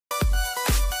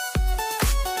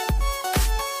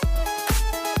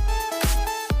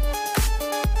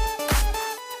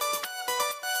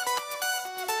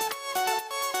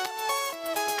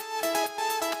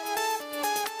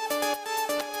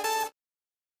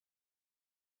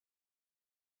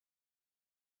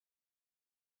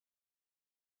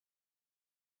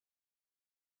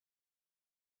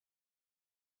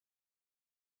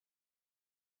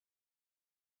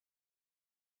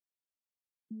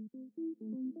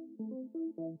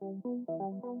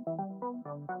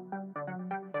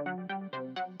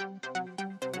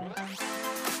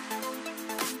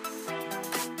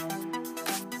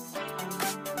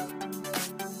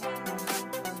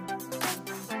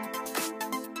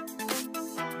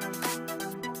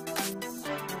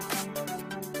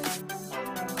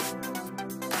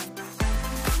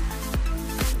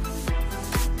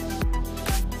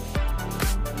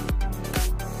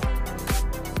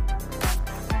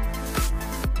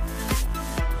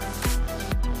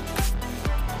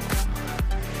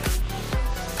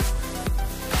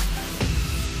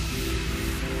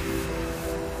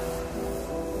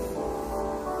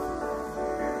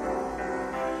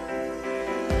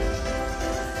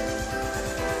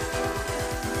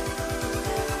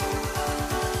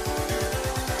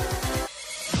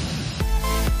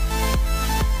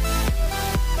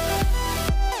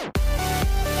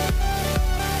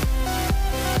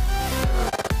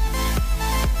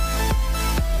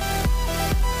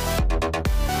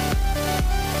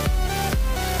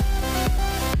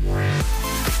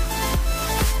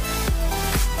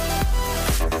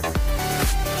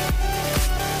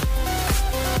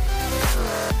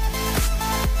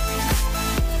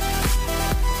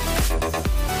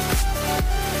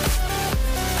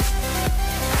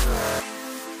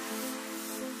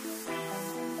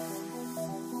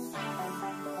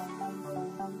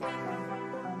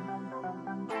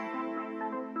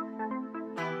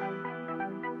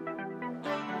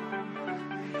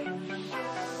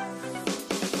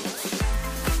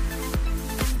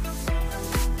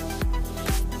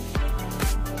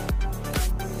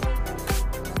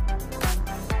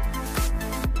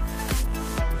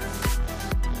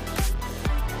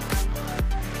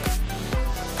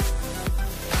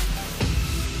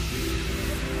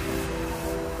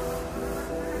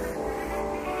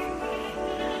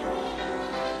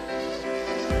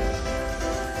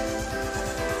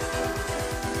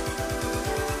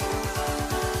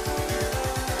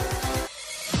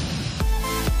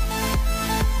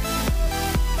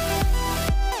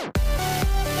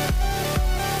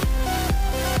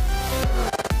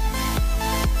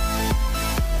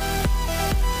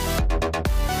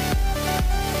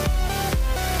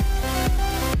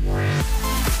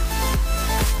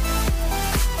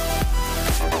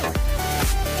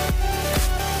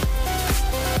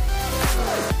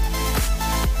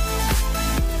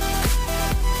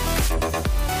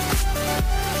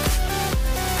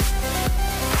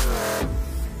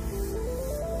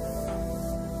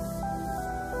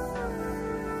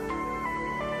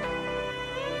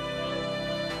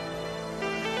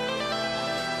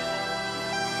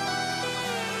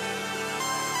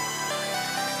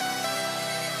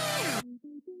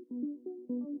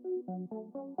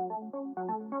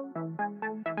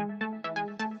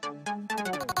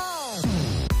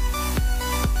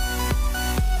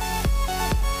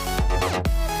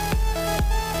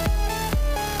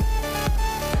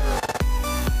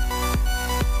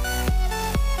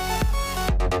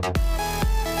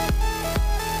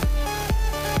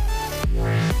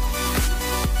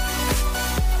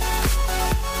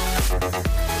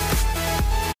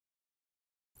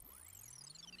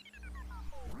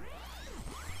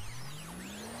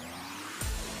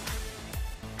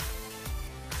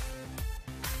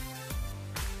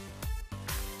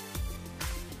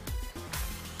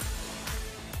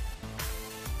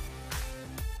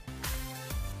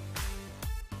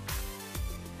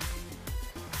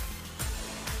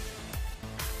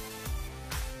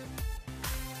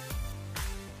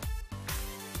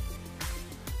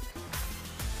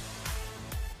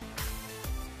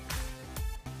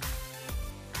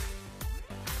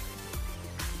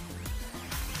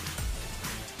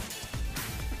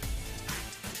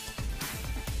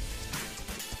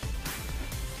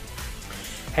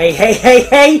Hey, hey, hey,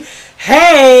 hey,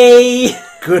 hey!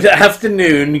 Good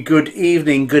afternoon, good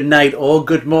evening, good night, or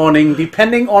good morning,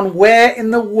 depending on where in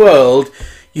the world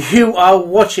you are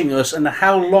watching us and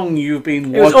how long you've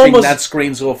been watching that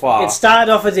screen so far. It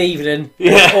started off as evening,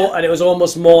 and it was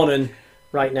almost morning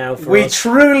right now for us. We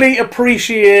truly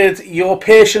appreciate your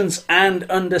patience and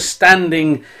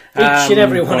understanding. Each and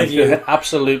every one of you.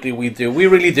 Absolutely, we do. We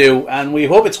really do, and we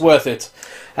hope it's worth it.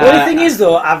 Well, the thing is,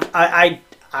 though,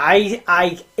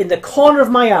 I, in the corner of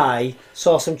my eye,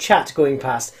 saw some chat going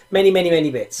past. Many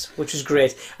bits, which was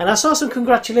great. And I saw some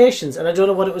congratulations, and I don't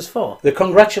know what it was for. The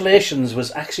congratulations was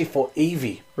actually for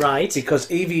Evie. Right. Because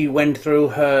Evie went through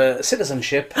her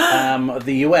citizenship of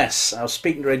the US. I was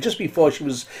speaking to her just before she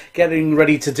was getting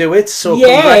ready to do it. So Yay.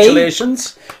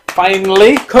 Congratulations.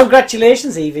 Finally.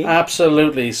 Congratulations, Evie.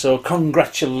 Absolutely. So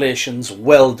congratulations.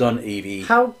 Well done, Evie.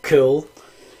 How cool.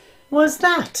 was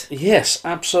that? Yes,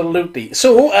 absolutely.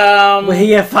 So, We're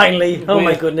here finally. Oh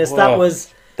my goodness, that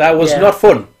was not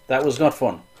fun. That was not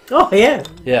fun. Oh yeah,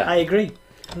 yeah, I agree.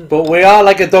 But we are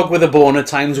like a dog with a bone at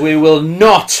times. We will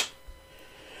not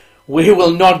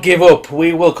give up.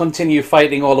 We will continue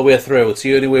fighting all the way through. It's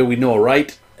the only way we know,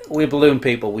 right? We're balloon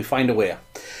people. We find a way.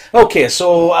 Okay,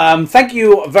 so thank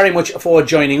you very much for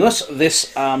joining us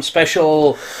this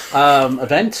special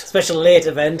event. Special late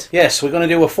event. Yes, we're going to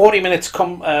do a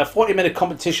 40-minute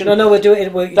competition. No, we'll do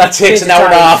it. That takes an hour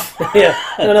and a half. Yeah.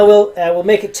 No, we'll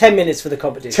make it 10 minets for the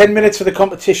competition. 10 minutes for the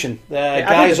competition.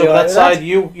 Guys on that side,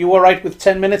 you all right with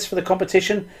 10 minutes for the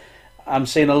competition? I'm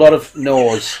seeing a lot of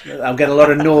no's. I'm getting a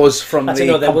lot of no's from the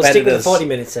competitors. We'll stick with the 40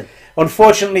 minutes then.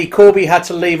 Unfortunately, Kobe had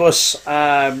to leave us,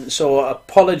 so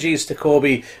apologies to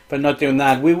Kobe for not doing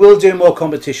that. We will do more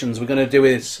competitions. We're going to do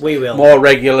it more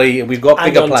regularly. We've got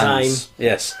bigger plans. Time.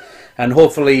 Yes, and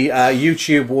hopefully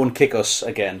YouTube won't kick us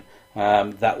again.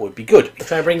 That would be good. We'll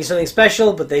try to bring you something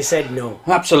special, but they said no.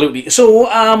 Absolutely. So,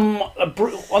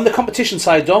 on the competition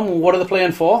side, Dom, what are they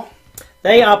playing for?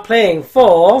 They are playing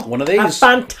for one of these. A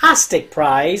fantastic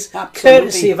prize, Absolutely.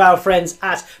 Courtesy of our friends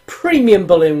at Premium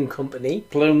Balloon Company.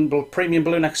 Premium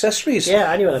Balloon Accessories.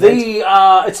 Yeah, I knew what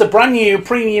it's a brand new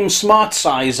premium smart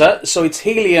sizer, so it's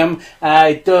helium.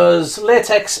 It does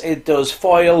latex, it does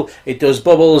foil, it does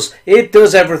bubbles, it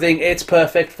does everything. It's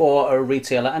perfect for a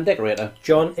retailer and decorator.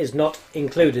 John is not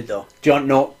included though. John,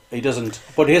 no, he doesn't.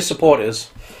 But his support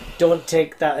is. Don't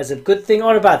take that as a good thing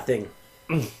or a bad thing.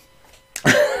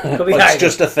 It's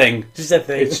just a thing. Just a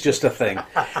thing. It's just a thing.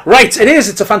 Right, it is.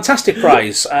 It's a fantastic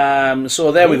prize.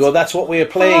 So there we go. That's what we are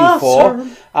playing for.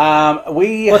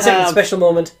 What's the special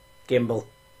moment? Gimbal.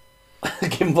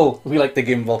 Gimbal. We like the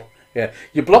gimbal. Yeah,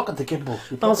 you block the gimbal.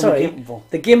 Oh, sorry.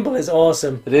 The gimbal is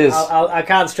awesome. It is. I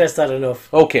can't stress that enough.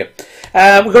 Okay.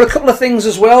 We've got a couple of things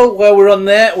as well while we're on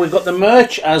there. We've got the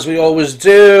merch, as we always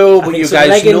do, but you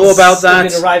guys know about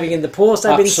that. Been arriving in the post,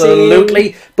 I've been seeing.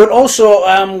 Absolutely. But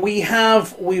also,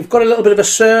 we've got a little bit of a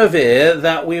survey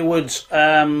that we would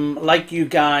like you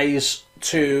guys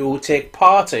to take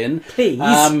part in. Please.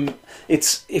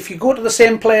 It's if you go to the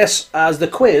same place as the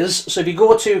quiz, so if you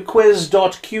go to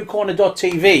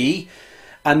quiz.qcorner.tv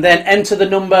and then enter the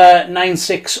number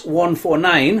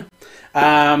 96149,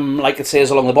 like it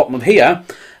says along the bottom of here,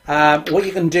 what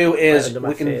you can do is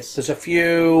there's a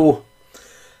few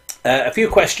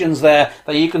questions there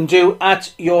that you can do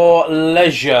at your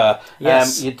leisure.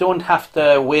 Yes. You don't have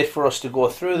to wait for us to go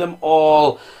through them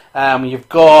all. You've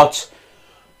got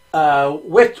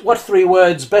what 3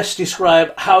 words best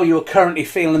describe how you are currently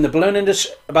feeling in the balloon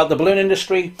about the balloon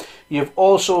industry. You've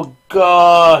also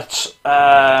got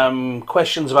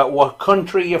questions about what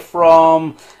country you're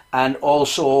from, and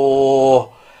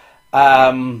also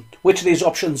which of these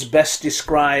options best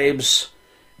describes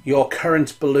your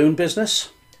current balloon business.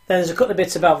 Then there's a couple of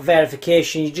bits about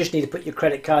verification. You just need to put your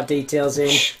credit card details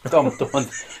in.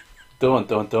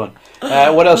 Don't.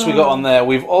 What else we got on there?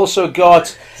 We've also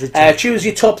got choose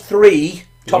your top three,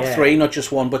 not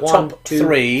just one, but top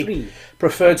three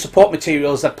preferred support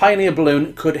materials that Pioneer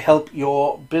Balloon could help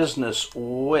your business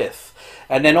with.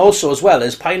 And then also, as well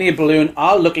as Pioneer Balloon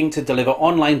are looking to deliver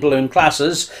online balloon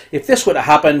classes. If this were to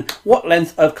happen, what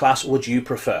length of class would you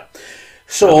prefer?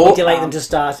 So, would you like them to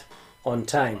start on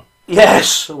time?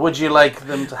 Yes. Would you like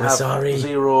them to have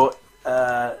zero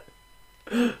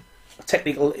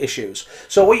technical issues?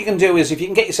 So what you can do is if you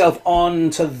can get yourself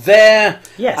onto there,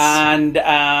 and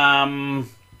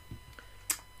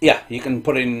you can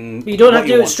put in. You don't have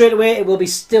to do it straight away. It will be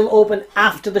still open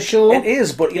after the show. It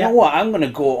is, but you know what? I'm going to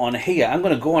go on here. I'm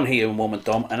going to go on here in a moment,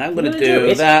 Dom, and I'm going to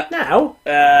do that now.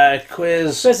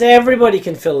 Quiz. Because everybody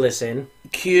can fill this in.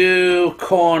 Q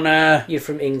Corner. You're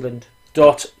from England.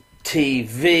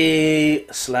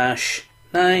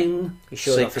 .tv/9 You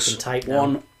sure enough you can type now.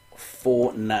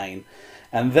 149.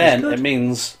 And then it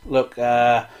means, look,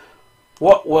 what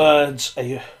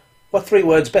 3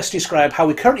 words best describe how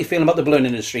we currently feel about the balloon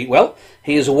industry? Well,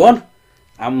 here's a one.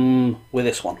 I'm with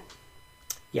this one.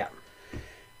 Yeah.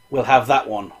 We'll have that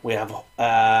one. We have.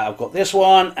 I've got this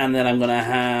one, and then I'm going to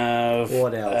have.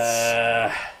 What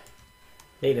else?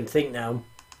 Need him think now.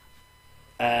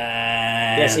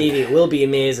 Yes, Evie, it will be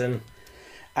amazing.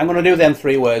 I'm going to do them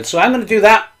 3 words. So I'm going to do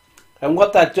that. And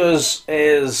what that does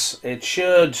is it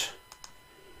should,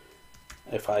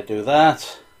 if I do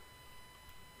that.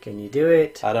 Can you do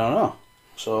it? I don't know.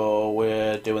 So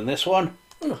we're doing this one.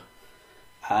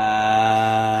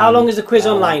 How long is the quiz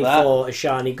online for,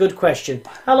 Ashani? Good question.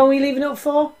 How long are we leaving it up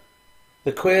for?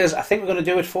 The quiz, I think we're going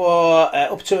to do it for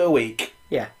up to a week.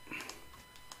 Yeah.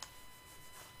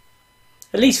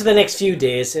 At least for the next few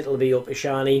days it'll be up,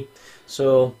 Ashani.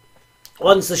 So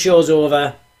once the show's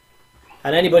over,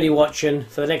 and anybody watching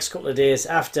for the next couple of days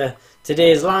after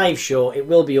today's live show, it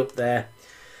will be up there.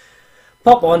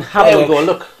 Pop on, have a look. There we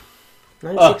go, look.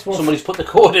 Oh, somebody's put the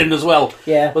code in as well.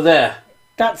 Yeah. But there.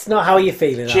 That's not how you're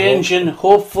feeling. Changing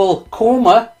hopeful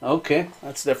coma. Okay,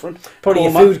 that's different. Probably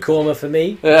coma. a food coma for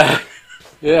me.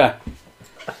 Yeah.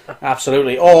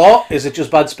 Absolutely. Or is it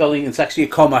just bad spelling? It's actually a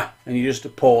comma and you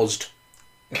just paused.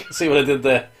 See what I did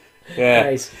there? Yeah.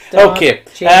 Nice. Okay.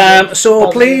 So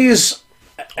please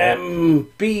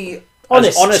be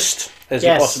as honest as you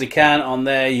possibly can on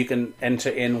there. You can enter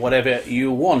in whatever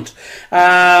you want.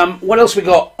 What else we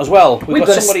got as well? We've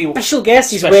got somebody, a special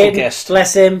guest. He's waiting. Guest.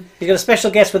 Bless him. He's got a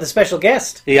special guest with a special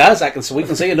guest. He has. So we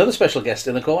can see another special guest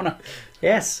in the corner.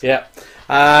 Yes. Yeah.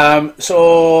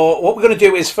 So what we're going to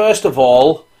do is, first of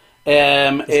all, we're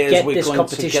going to get the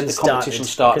competition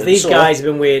started. Because these guys have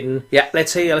been waiting. Yeah.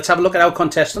 Let's have a look at our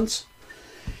contestants.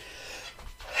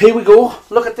 Here we go.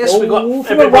 Look at this. We've got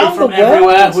everybody from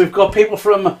everywhere. We've got people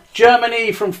from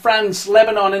Germany, from France,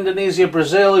 Lebanon, Indonesia,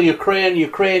 Brazil, Ukraine,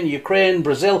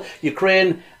 Brazil,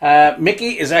 Ukraine.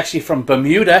 Mickey is actually from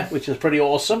Bermuda, which is pretty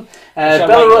awesome.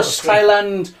 Belarus,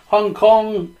 Thailand, Hong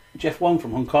Kong. Jeff Wong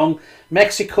from Hong Kong.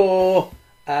 Mexico.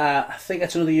 I think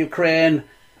that's another Ukraine.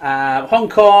 Hong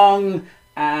Kong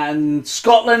and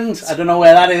Scotland. I don't know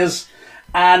where that is.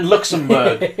 And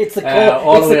Luxembourg. It's the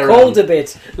colder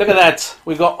bit. Look at that.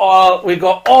 We've got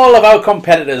all of our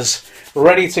competitors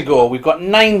ready to go. We've got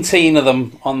 19 of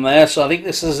them on there, so I think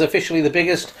this is officially the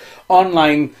biggest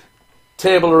online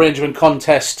table arrangement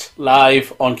contest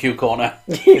live on Q Corner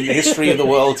in the history of the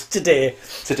world. Today.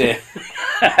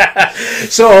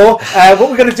 So what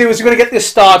we're going to do is we're going to get this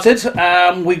started.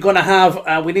 We're going to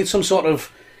have we need some sort of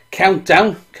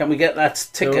countdown. Can we get that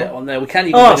ticket on there? We can't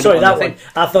even. Oh, sorry, that one.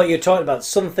 I thought you were talking about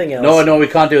something else. No, we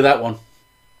can't do that one.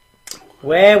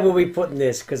 Where were we putting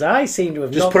this? Because I seem to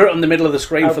have just put it on the middle of the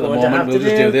screen for the moment. We'll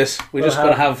just do this. We're just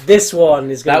going to have this one.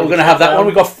 We're going to have that one.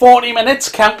 We've got 40 minutes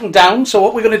counting down. So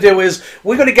what we're going to do is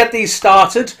we're going to get these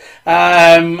started,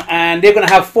 and they're going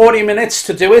to have 40 minutes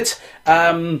to do it.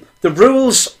 The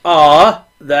rules are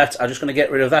that I'm just going to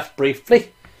get rid of that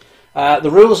briefly. The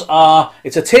rules are,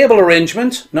 it's a table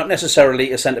arrangement, not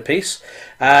necessarily a centerpiece.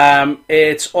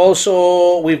 It's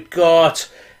also,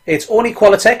 it's only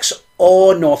Qualitex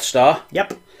or North Star.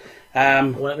 Yep.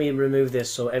 Well, let me remove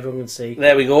this so everyone can see.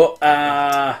 There we go.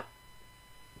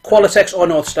 Qualitex or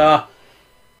North Star,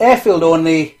 airfield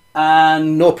only,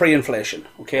 and no pre-inflation.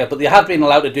 Okay, but they have been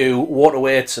allowed to do water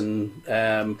weights and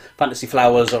fantasy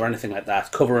flowers or anything like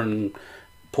that, covering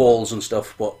poles and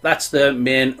stuff, but that's the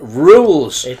main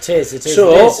rules. It is.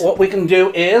 So what we can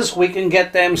do is we can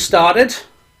get them started.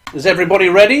 Is everybody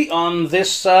ready on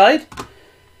this side?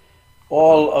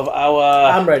 All of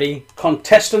our I'm ready.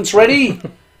 Contestants ready?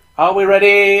 Are we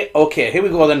ready? Okay, here we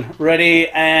go then. Ready,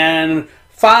 and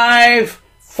 5,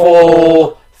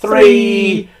 4,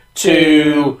 3,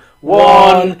 2,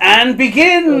 1, and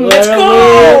begin! Let's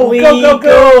go!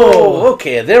 Go!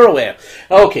 Okay, they're aware.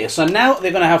 Okay, so now they're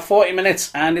going to have 40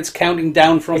 minutes and it's counting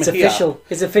down from here.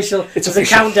 It's official. It's a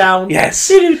countdown. Yes.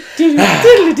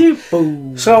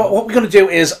 So what we're going to do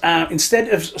is, instead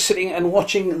of sitting and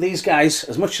watching these guys,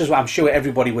 as much as I'm sure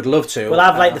everybody would love to... Well,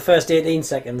 I've liked the first 18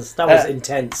 seconds. That was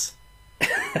intense.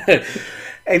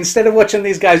 Instead of watching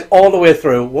these guys all the way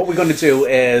through, what we're going to do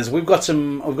is we've got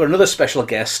another special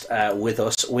guest with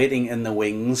us waiting in the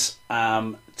wings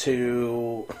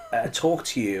to talk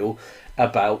to you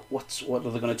about what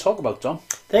are they going to talk about, Dom?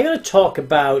 They're going to talk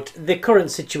about the current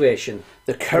situation.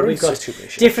 The current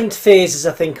situation. Different phases,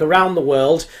 I think, around the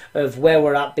world of where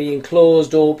we're at, being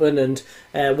closed, open, and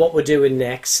what we're doing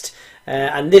next.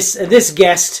 And this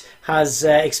guest has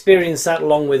experienced that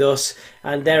along with us,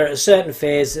 and they're at a certain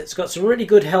phase that's got some really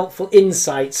good, helpful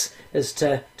insights as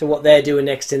to what they're doing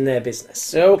next in their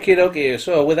business. Okay.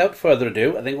 So without further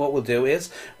ado, I think what we'll do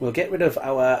is we'll get rid of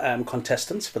our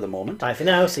contestants for the moment. Bye for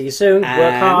now. See you soon.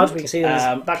 Work hard. We can see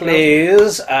them back.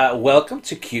 Please welcome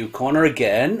to Q Corner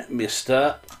again,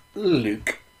 Mr.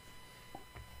 Luke.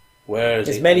 Where is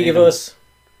he? There's many of us.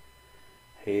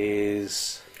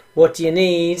 He's... What do you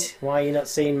need? Why are you not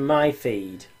seeing my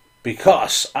feed?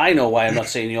 Because I know why I'm not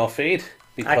seeing your feed.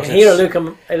 Because I can hear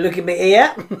a look at me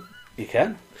ear. You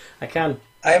can? I can.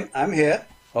 I'm here.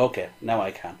 Okay, now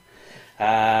I can.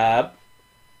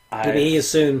 You'll be here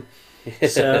soon.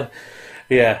 So.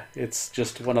 Yeah, it's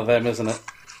just one of them, isn't it?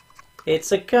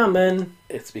 It's a coming.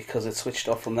 It's because it switched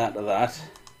off from that to that.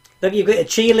 Look, you've got a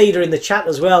cheerleader in the chat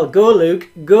as well. Go, Luke.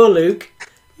 Go, Luke.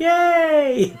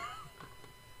 Yay!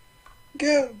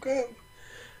 Go.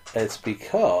 It's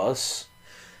because...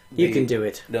 You can do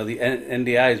it. No, the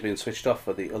NDI has been switched off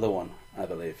for the other one, I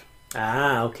believe.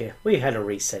 Ah, okay. We had a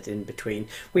reset in between.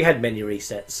 We had many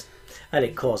resets, and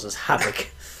it causes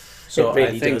havoc. So it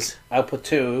really I think does. output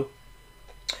 2.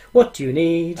 What do you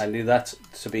need? I need that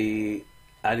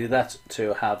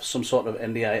to have some sort of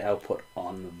NDI output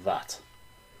on that.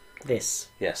 This.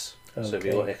 Yes. Okay. So if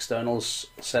you go externals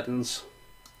settings.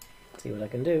 See what I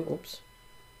can do. Oops.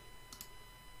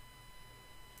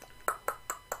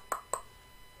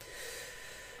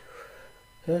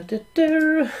 Is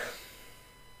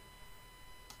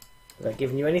that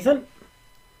giving you anything?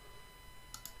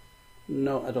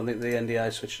 No, I don't think the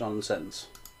NDI switched on in the settings.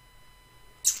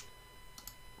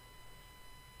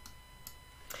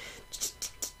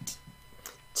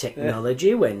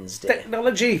 Technology Wednesday.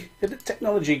 Technology,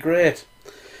 great.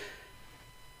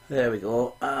 There we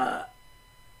go.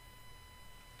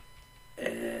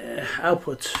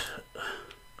 Output.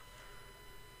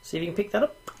 See if you can pick that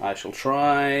up. I shall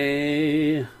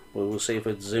try. We'll see if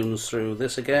it zooms through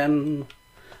this again.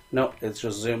 No, it's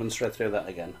just zooming straight through that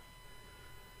again.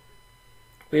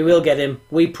 We will get him.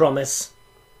 We promise.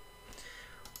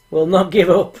 We'll not give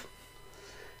up.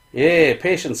 Yeah,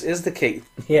 patience is the key.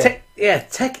 Yeah.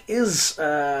 Tech is...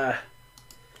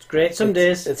 It's great some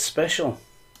days. It's special.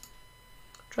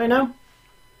 Try now.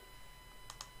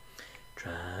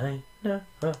 Try now.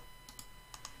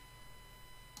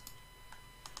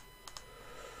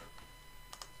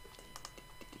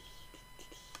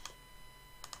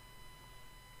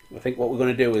 I think what we're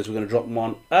going to do is we're going to drop them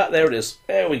on. Ah, there it is.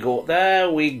 There we go.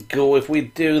 There we go. If we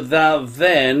do that,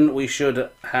 then we should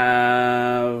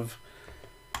have...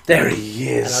 There he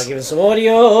is. And I'll give him some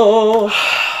audio.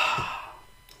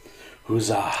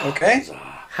 Huzzah. Okay. Huzzah.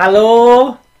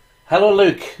 Hello, Hello,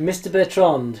 Luke. Mr.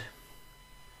 Bertrand.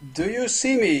 Do you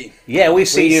see me? Yeah, we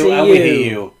see you and we hear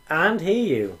you. And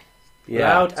hear you.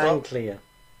 Yeah. Loud and clear.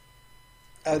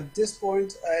 At this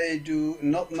point, I do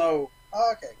not know.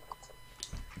 Okay.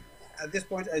 At this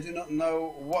point, I do not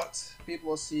know what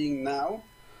people are seeing now.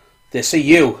 They see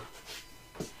you.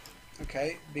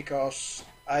 Okay, because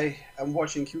I am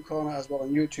watching Q Corner as well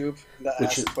on YouTube. That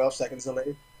Which has is- 12 seconds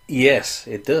delay. Yes,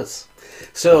 it does.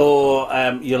 So,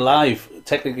 you're live,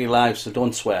 technically live, so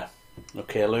don't swear.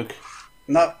 Okay, Luke?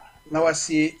 Now I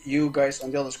see you guys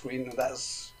on the other screen, and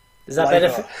that's Is that live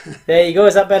better? now. There you go.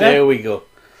 Is that better? There we go.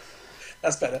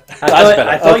 That's better.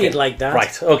 I thought Okay. you'd like that.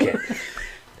 Right, okay.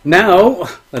 Now,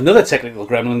 another technical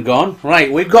gremlin gone.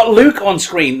 Right, we've got Luke on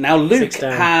screen. Now, Luke 6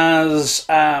 down. has...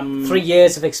 3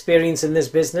 years of experience in this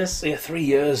business. Yeah, 3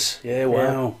 years. Yeah,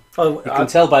 wow. Oh, You can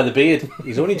tell by the beard.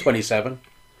 He's only 27.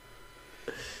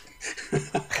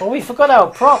 well, we forgot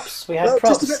our props. We had Well,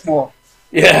 props. just a bit more.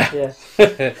 Yeah.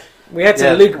 Yeah. We had some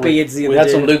Yeah, Luke beards the We other had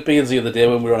day. some Luke beards the other day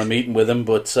when we were on a meeting with him,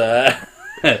 but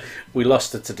we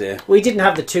lost it today. We didn't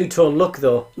have the two-tone look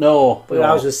though, No, but no,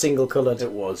 ours was single-coloured.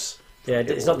 it was. Yeah,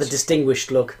 it's not the was. distinguished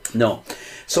look. No.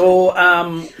 So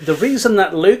the reason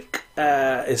that Luke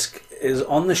is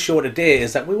on the show today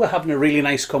is that we were having a really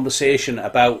nice conversation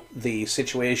about the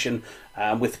situation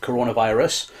with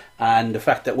coronavirus and the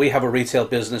fact that we have a retail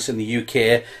business in the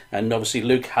UK, and obviously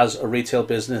Luke has a retail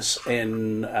business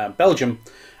in Belgium,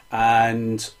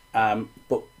 and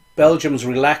but Belgium's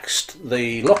relaxed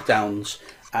the lockdowns,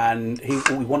 and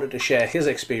we wanted to share his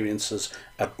experiences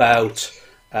about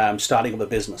starting up a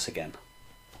business again.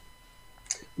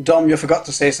 Dom, you forgot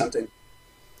to say something.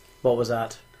 What was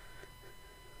that?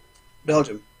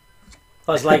 Belgium.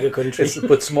 Oh, it's like a country. It's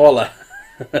but smaller.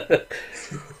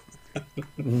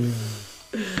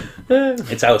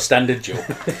 It's our standard joke.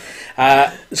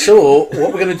 So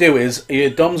what we're going to do is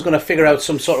Dom's going to figure out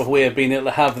some sort of way of being able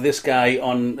to have this guy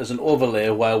on as an overlay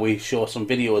while we show some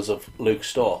videos of Luke's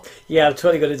store. Yeah, I'm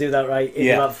totally going to do that right in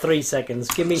Yeah. about 3 seconds.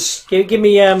 Give me a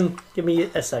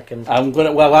second. I'm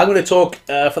going to talk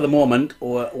for the moment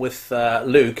with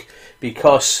Luke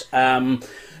because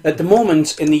at the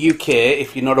moment in the UK,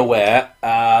 if you're not aware,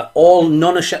 all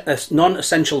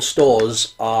non-essential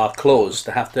stores are closed.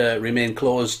 They have to remain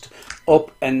closed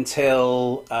up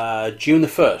until June the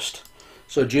 1st.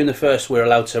 So June the 1st we're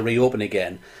allowed to reopen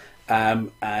again.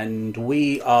 And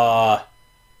we were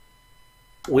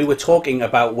talking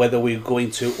about whether we were going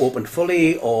to open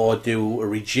fully or do a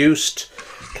reduced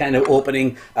kind of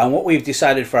opening. And what we've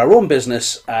decided for our own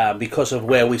business, because of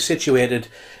where we're situated,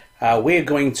 we're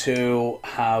going to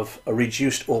have a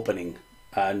reduced opening,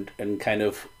 and kind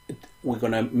of we're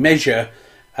going to measure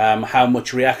how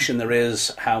much reaction there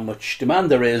is, how much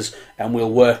demand there is, and we'll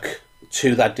work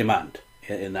to that demand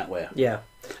in that way. Yeah.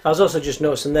 I was also just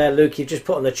noticing there, Luke, you've just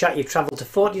put on the chat you've travelled to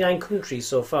 49 countries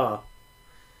so far.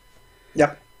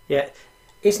 Yep. Yeah.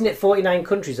 Isn't it 49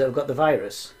 countries that have got the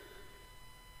virus?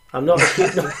 I'm not...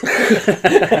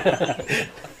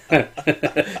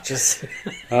 Just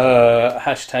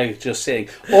Hashtag just saying.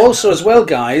 Also, as well,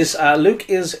 guys, Luke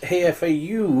is here for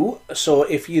you. So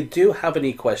if you do have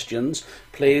any questions,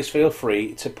 please feel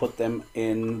free to put them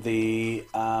in the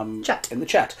Chat. In the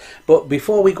chat. But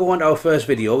before we go on to our first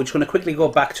video, we're just going to quickly go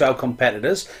back to our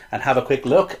competitors and have a quick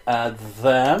look at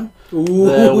them. Ooh.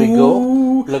 There we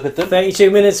go. Look at them. 32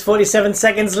 minutes, 47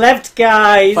 seconds left,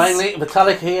 guys. Finally,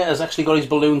 Vitalik here has actually got his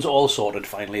balloons all sorted.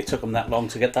 Finally, it took him that long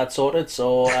to get that sorted.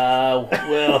 So,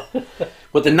 well,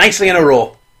 but they're nicely in a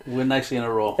row. We're nicely in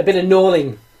a row. A bit of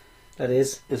knolling, that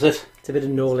is. Is it? It's a bit of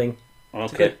knolling.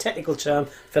 It's a Okay. good technical term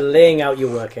for laying out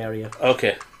your work area.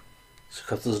 Okay.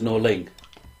 Because there's no link.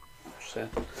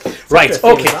 Right, That's a bit of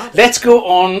okay, that. let's go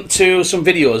on to some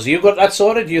videos. You got that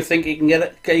sorted? Do you think you can get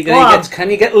it? Can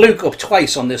you get Luke up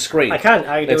twice on this screen? I can.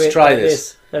 I do Let's it try like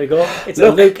this. There we go. It's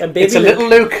Look, a Luke and baby it's a Luke. little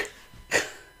Luke.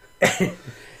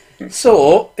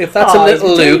 So, if that's a Oh, little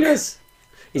he's Luke, between us.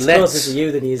 He's let's- closer to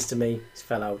you than he is to me. He's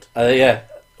fell out. yeah,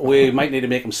 we might need to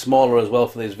make them smaller as well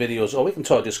for these videos, or we can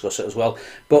discuss it as well.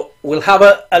 But we'll have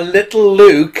a little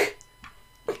Luke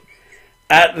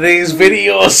at these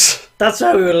videos. That's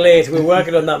why we were late. We were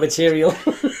working on that material.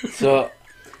 So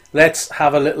let's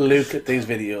have a little look at these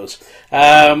videos.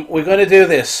 We're going to do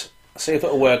this. See if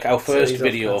it'll work. Our first he's off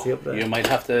video. fancy up there. You might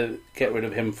have to get rid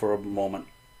of him for a moment.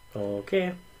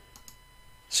 Okay.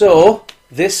 So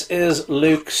this is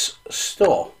Luke's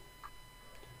store.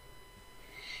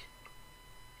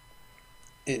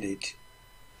 Indeed.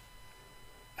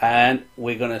 And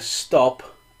we're going to stop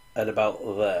at about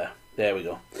there. There we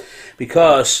go.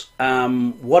 Because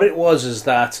what it was is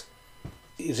that,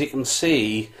 as you can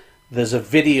see, there's a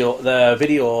video. The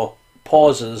video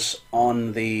pauses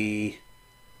on the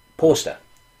poster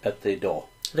at the door.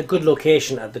 A good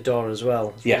location at the door as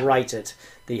well. It's Yeah. right at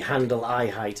the handle eye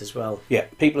height as well. Yeah,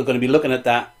 people are going to be looking at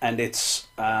that, and it's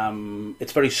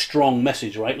very strong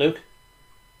message, right, Luke?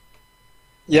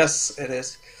 Yes, it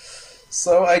is.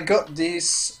 So I got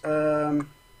these.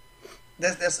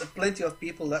 There's plenty of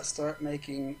people that start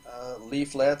making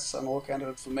leaflets and all kind of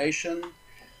information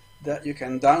that you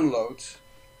can download.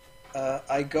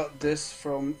 I got this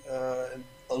from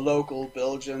a local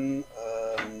Belgian,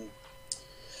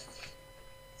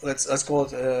 let's call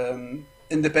it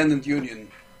independent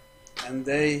union, and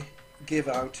they give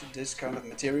out this kind of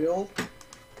material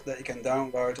that you can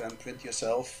download and print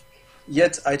yourself.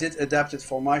 Yet I did adapt it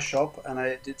for my shop, and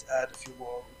I did add a few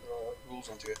more rules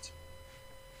onto it.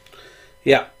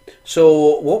 Yeah.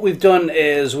 So what we've done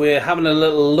is we're having a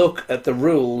little look at the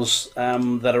rules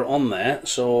that are on there.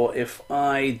 So if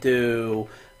I do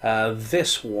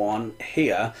this one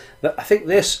here, I think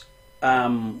this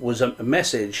was a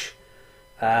message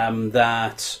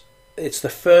that it's the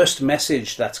first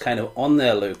message that's kind of on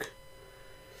there, Luke.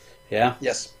 Yeah.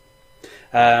 Yes,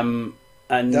 And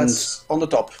that's on the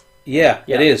top. yeah,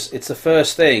 Yeah. it is. It's the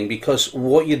first thing, because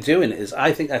what you're doing is,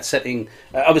 I think that's setting.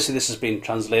 Obviously, this has been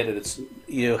translated. It's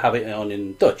you have it on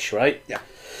in Dutch, right? Yeah.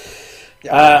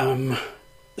 Yeah.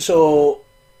 So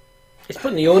It's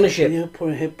putting the ownership.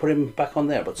 can you put him back on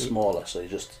there, but smaller? So you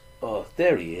just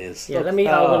there he is. Yeah, Look. let me.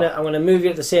 I'm gonna move you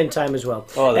at the same time as well.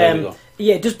 Oh, there we go.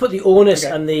 Yeah, just put the onus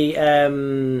Okay. and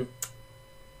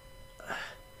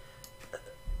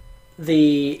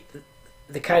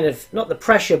the kind of, not the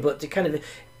pressure, but the kind of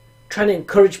trying to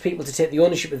encourage people to take the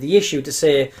ownership of the issue, to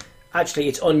say, actually,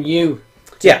 it's on you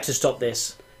to stop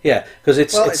this. Yeah, because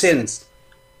it's in.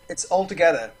 It's all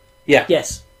together. Yeah,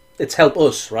 Yes. it's help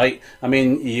us, right? I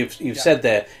mean, you've said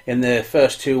there in the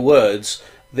first two words,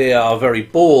 they are very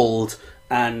bold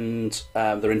and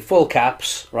they're in full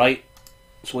caps, right?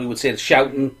 So we would say it's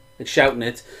shouting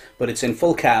it, but it's in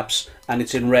full caps and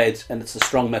it's in red, and it's a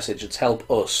strong message. It's help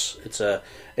us. It's a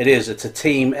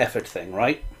team effort thing,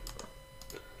 right?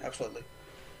 Absolutely.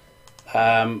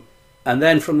 And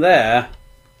then from there,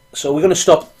 so we're going to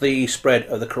stop the spread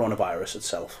of the coronavirus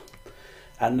itself,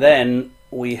 and then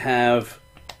we have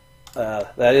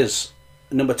that is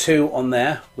number 2 on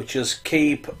there, which is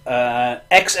keep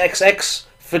XXX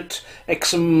foot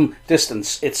xm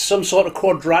distance. It's some sort of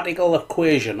quadratical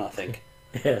equation, I think.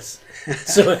 Yes.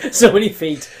 So many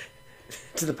feet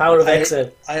to the power of X.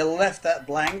 I left that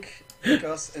blank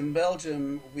because in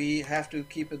Belgium we have to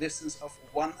keep a distance of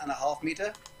 1.5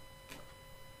 meter,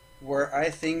 where I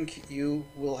think you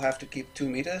will have to keep 2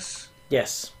 meters.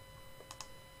 Yes.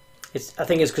 I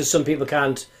think it's because some people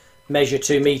can't measure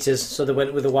 2 meters, so they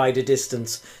went with a wider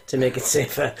distance to make it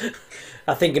safer.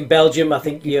 I think in Belgium, I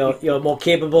think you're more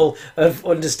capable of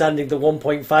understanding the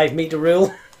 1.5 meter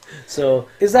rule. So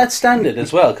is that standard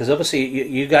as well? Because obviously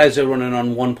you guys are running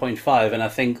on 1.5, and I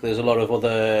think there's a lot of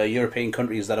other European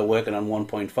countries that are working on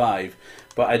 1.5.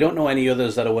 But I don't know any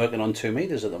others that are working on 2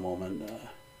 meters at the moment.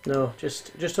 No,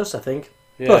 just us, I think.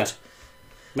 Yeah. But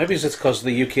maybe it's because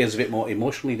the UK is a bit more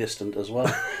emotionally distant as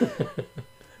well.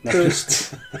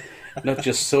 Not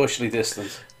just socially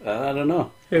distant. I don't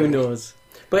know. who knows?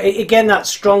 But again, that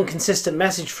strong, consistent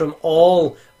message from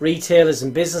all retailers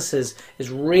and businesses is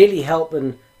really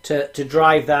helping to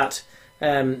drive that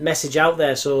message out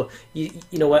there. So you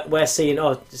know we're seeing,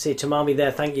 say Tamami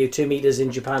there, thank you, 2 meters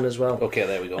in Japan as well. Okay,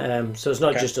 there we go. So it's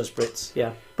not just us Brits,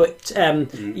 yeah. But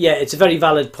yeah, it's a very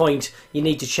valid point. You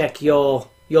need to check your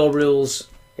rules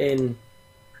in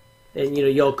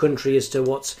your country as to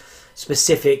what's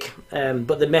specific.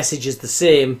 But the message is the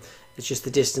same. It's just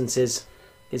the distance is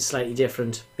slightly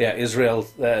different. Yeah, Israel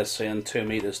there saying 2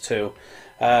 meters too.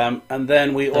 And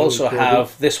then we also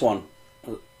have this one.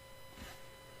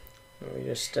 We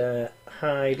just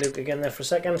hide Luke again there for a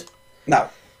second. Now,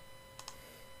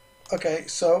 okay,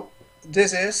 so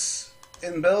this is,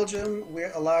 in Belgium,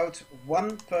 we're allowed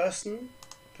 1 person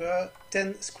per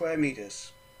 10 square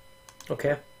meters.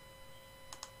 Okay.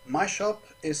 My shop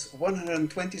is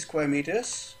 120 square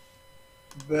meters,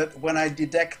 but when I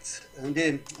deduct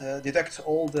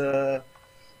all the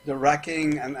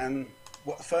racking and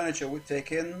what furniture would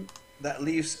take in, that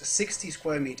leaves 60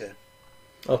 square meter.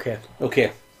 Okay.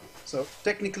 Okay. So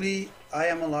technically, I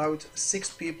am allowed 6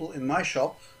 people in my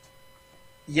shop,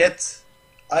 yet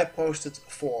I posted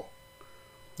 4.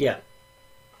 Yeah.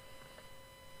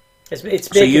 It's making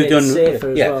it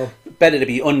safer as well. Better to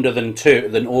be under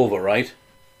than over, right?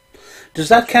 Does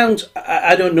that count?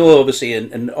 I don't know, obviously,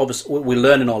 and obviously we're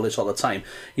learning all this all the time.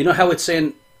 You know how it's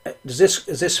saying, is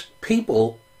this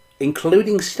people,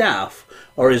 including staff,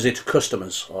 or is it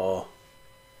customers, or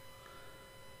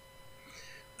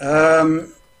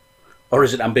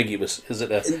is it ambiguous? Is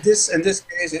it in this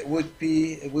case it would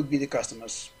be the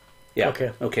customers. Yeah.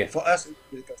 Okay. For us, it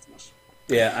would be the customers.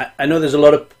 Yeah, I know there's a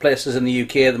lot of places in the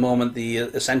UK at the moment, the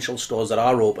essential stores that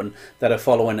are open, that are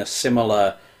following a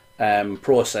similar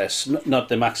process. Not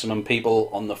the maximum people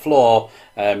on the floor,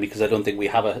 because I don't think we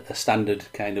have a standard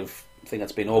kind of thing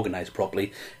that's been organised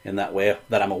properly in that way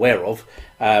that I'm aware of.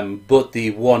 But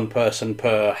the 1 person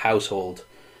per household,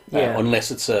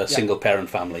 unless it's a single parent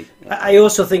family. I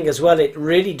also think as well it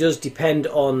really does depend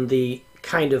on the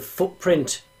kind of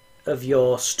footprint of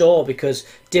your store, because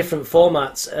different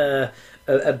formats are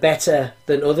better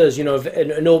than others. You know,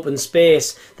 an open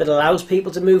space that allows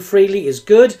people to move freely is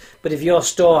good, but if your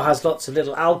store has lots of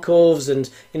little alcoves and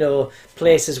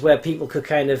places where people could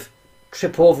kind of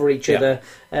trip over each other,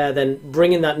 then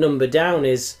bringing that number down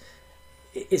is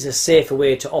a safer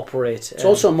way to operate. It's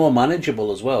also more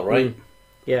manageable as well, right?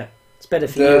 Yeah, it's better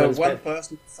for you. The 1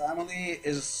 person family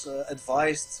is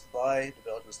advised by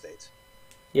the Belgian state.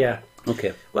 Yeah.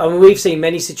 Okay. Well, I mean, we've seen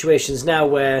many situations now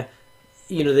where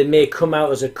they may come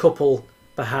out as a couple,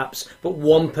 perhaps, but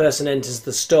 1 person enters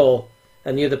the store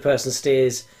and the other person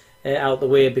stays out the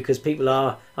way, because people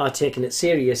are taking it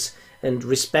serious and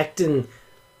respecting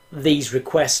these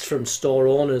requests from store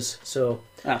owners. So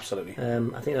absolutely,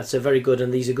 I think that's a very good,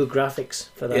 and these are good graphics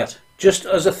for that. Yeah. Just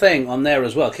as a thing on there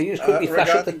as well, can you just quickly flash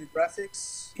up the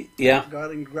graphics? Yeah.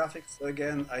 Regarding graphics,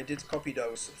 again, I did copy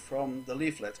those from the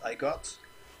leaflet I got,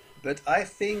 but I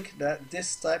think that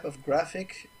this type of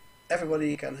graphic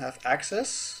everybody can have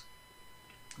access,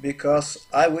 because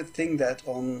I would think that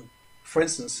on, for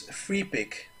instance,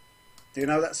 FreePick. Do you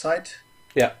know that site?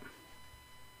 Yeah.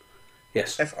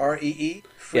 Yes. FREE.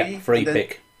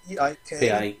 FreePick.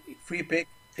 EIK. FreePick.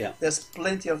 Yeah. There's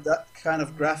plenty of that kind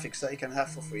of graphics that you can have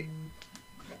for free.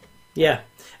 Yeah,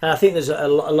 and I think there's a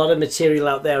lot of material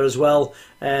out there as well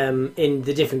in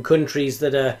the different countries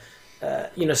that are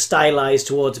stylized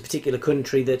towards a particular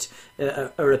country that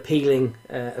are appealing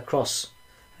across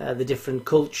the different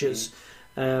cultures.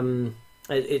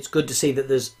 It's good to see that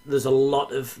there's a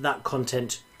lot of that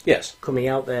content coming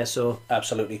out there. So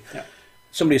absolutely. Yeah.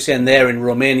 Somebody's saying there in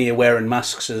Romania wearing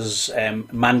masks is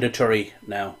mandatory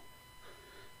now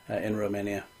in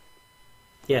Romania.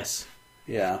 Yes.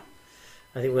 Yeah.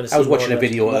 I think I was watching a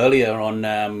video earlier on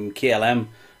KLM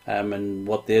and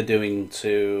what they're doing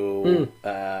to.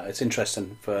 It's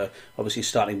interesting for obviously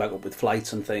starting back up with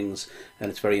flights and things, and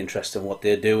it's very interesting what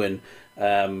they're doing.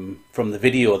 From the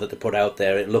video that they put out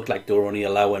there, it looked like they were only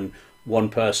allowing 1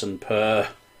 person per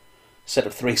set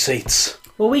of 3 seats.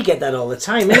 Well, we get that all the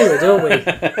time anyway, don't we?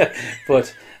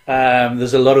 But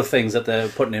there's a lot of things that they're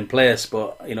putting in place.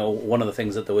 But one of the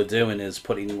things that they were doing is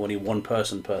putting only 1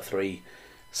 person per 3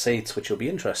 seats, which will be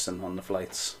interesting on the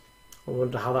flights. I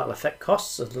wonder how that'll affect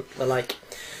costs and the like.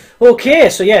 Okay,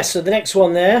 so the next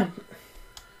one there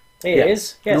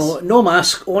is yes. No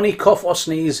mask, only cough or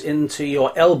sneeze into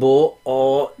your elbow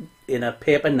or in a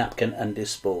paper napkin and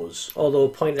dispose. Although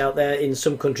pointed out there, in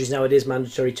some countries now it is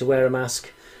mandatory to wear a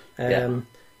mask. And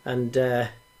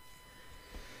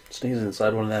sneezing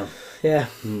inside one of them. Yeah,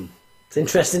 it's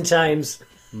interesting times.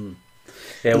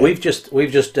 Yeah, we've just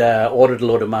ordered a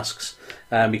load of masks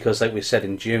because, like we said,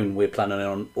 in June we're planning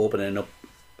on opening up.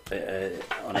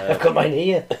 I've got mine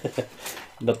here.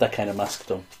 Not that kind of mask,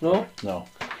 though. No.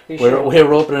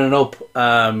 We're opening up,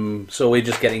 so we're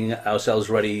just getting ourselves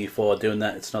ready for doing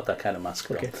that. It's not that kind of mask,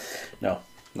 though. Okay. No,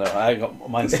 I got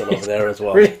mine still over there as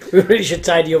well. We really should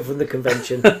tidy up from the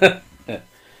convention.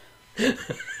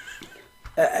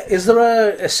 Is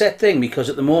there a set thing? Because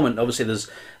at the moment, obviously, there's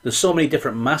so many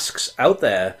different masks out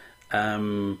there.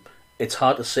 It's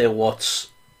hard to say what's.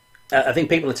 I think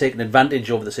people are taking advantage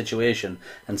of the situation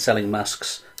and selling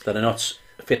masks that are not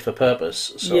fit for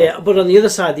purpose. So. Yeah, but on the other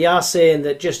side, they are saying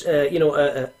that just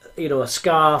a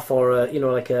scarf or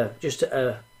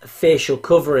a facial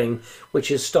covering, which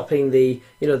is stopping the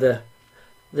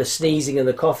sneezing and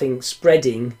the coughing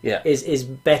spreading, is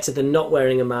better than not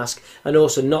wearing a mask, and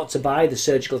also not to buy the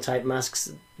surgical type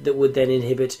masks that would then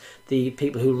inhibit the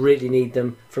people who really need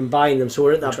them from buying them. So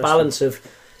we're at that balance of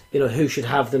who should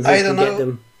have them, who can get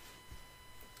them.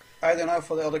 I don't know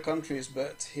for the other countries,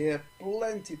 but here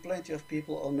plenty of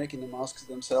people are making the masks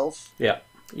themselves. Yeah,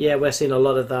 we're seeing a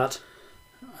lot of that.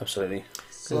 Absolutely.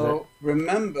 So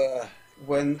remember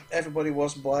when everybody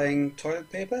was buying toilet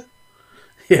paper?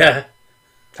 Yeah,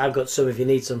 I've got some if you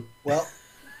need some.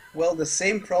 Well, the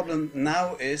same problem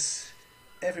now is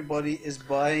everybody is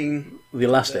buying the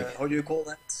elastic. How do you call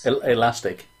that?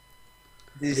 Elastic.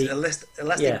 These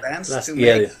elastic bands to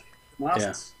make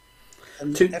masks.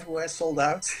 And everywhere sold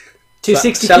out.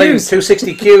 260 selling Qs.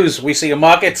 260 Qs. We see a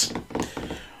market.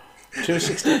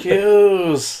 260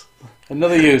 Qs.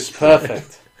 Another use.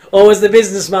 Perfect. Always the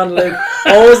businessman, Luke.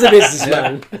 Always the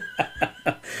businessman.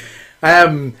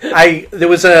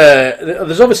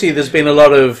 There's been a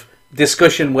lot of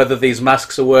discussion whether these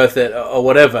masks are worth it or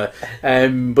whatever.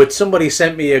 But somebody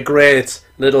sent me a great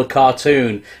little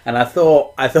cartoon, and I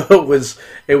thought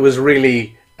it was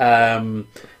really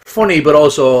funny, but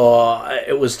also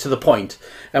it was to the point.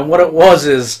 And what it was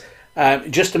is,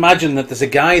 just imagine that there's a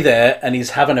guy there and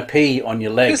he's having a pee on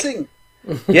your leg. Kissing.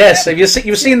 Yes,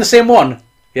 you've seen the same one?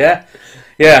 Yeah.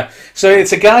 So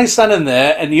it's a guy standing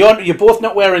there, and you're both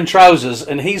not wearing trousers,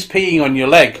 and he's peeing on your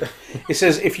leg. He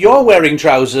says, if you're wearing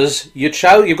trousers, you've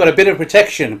got a bit of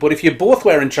protection, but if you're both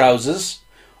wearing trousers,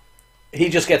 he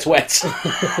just gets wet.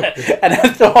 And I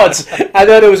thought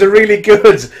it was a really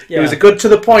good, it was a good to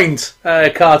the point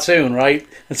cartoon, right?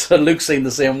 And so Luke's seen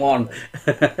the same one.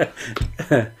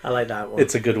 I like that one.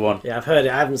 It's a good one. Yeah, I've heard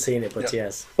it. I haven't seen it, but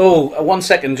yes. Oh, 1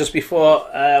 second, just before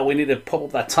we need to pop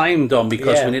up that time, Dom,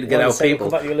 because we need to get our people.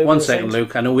 1 second,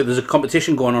 Luke. I know there's a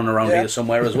competition going on around here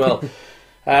somewhere as well.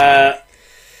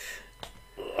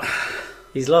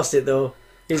 He's lost it though.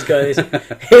 He's got it.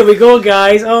 Here we go,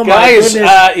 guys. Oh my goodness.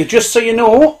 Guys, just so you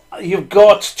know, you've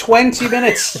got 20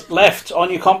 minutes left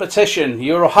on your competition.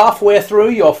 You're halfway through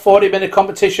your 40-minute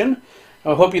competition.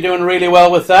 I hope you're doing really well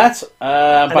with that.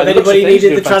 And if anybody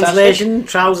needed the translation,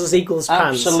 trousers equals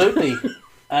pants. Absolutely.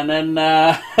 And then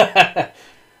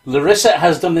Larissa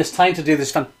has done this time to do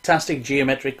this fantastic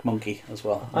geometric monkey as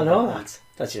well. I know that.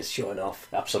 That's just showing off.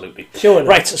 Absolutely. Showing off.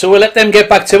 Right, so we'll let them get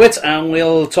back to it, and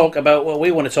we'll talk about what we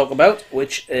want to talk about,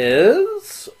 which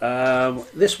is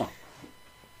this one.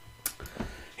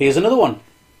 Here's another one.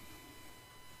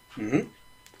 Mm-hmm.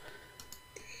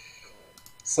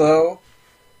 So,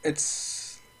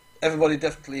 everybody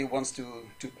definitely wants to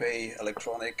pay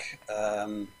electronic.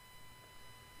 I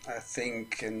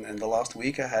think in the last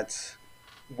week I had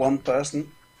one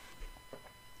person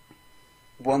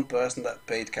that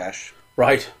paid cash.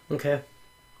 Right. Okay.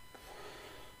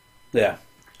 Yeah,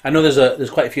 I know there's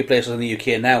quite a few places in the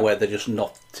UK now where they're just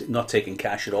not taking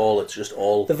cash at all. It's just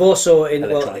all. They've also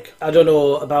electronic. I don't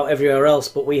know about everywhere else,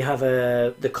 but we have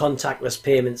the contactless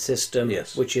payment system,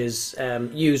 which is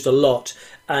used a lot,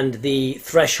 and the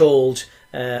threshold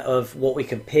of what we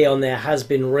can pay on there has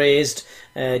been raised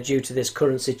due to this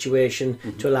current situation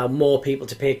to allow more people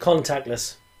to pay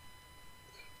contactless.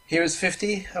 Here is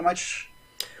 50. How much?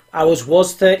 Ours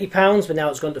was £30, but now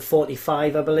it's gone to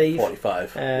 45, I believe.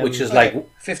 45, which is like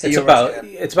 50 it's euros,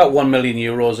 it's about €1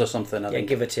 million or something. I think.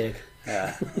 Give or take.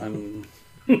 Yeah.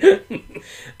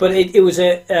 But it was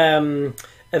a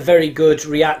very good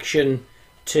reaction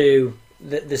to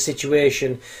the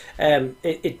situation.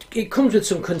 It comes with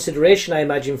some consideration, I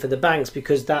imagine, for the banks,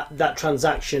 because that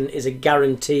transaction is a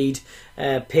guaranteed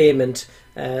payment.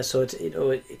 So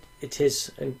it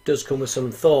is and does come with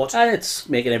some thought, and it's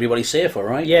making everybody safer,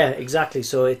 right? Yeah, exactly.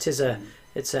 So it is a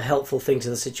it's a helpful thing to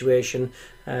the situation.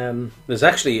 There's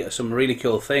actually some really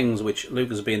cool things which Luke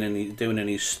has been doing in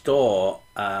his store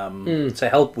to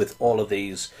help with all of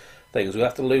these things. We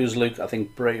have to lose Luke, I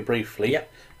think, briefly.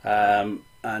 Yep. And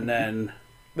then...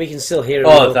 We can still hear him.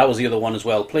 Oh, that was the other one as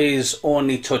well. Please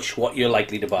only touch what you're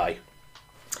likely to buy.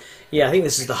 Yeah, I think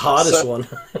this is the hardest one.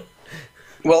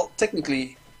 Well,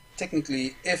 technically,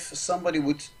 if somebody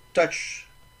would touch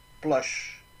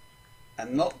plush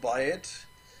and not buy it,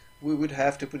 we would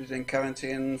have to put it in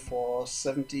quarantine for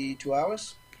 72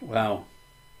 hours. Wow.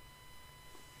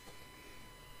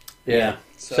 Yeah,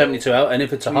 so 72 hours. And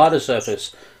if it's a harder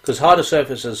surface, because harder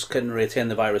surfaces can retain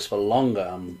the virus for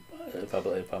longer.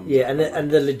 If I'm yeah, and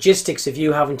the logistics of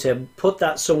you having to put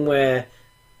that somewhere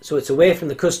so it's away from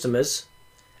the customers,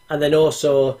 and then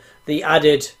also the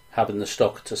added... having the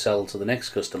stock to sell to the next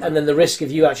customer. And then the risk of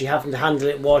you actually having to handle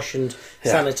it, wash and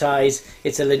sanitize.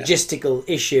 It's a logistical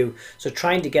issue. So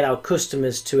trying to get our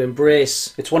customers to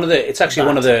embrace... It's actually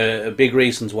one of the big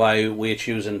reasons why we're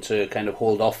choosing to kind of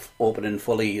hold off opening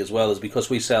fully as well, is because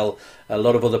we sell a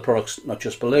lot of other products, not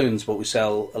just balloons, but we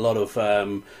sell a lot of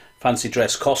fancy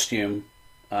dress costume.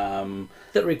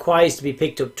 That requires to be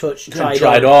picked up, touched,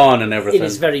 tried on and everything. In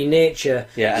its very nature.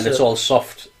 Yeah, and it's all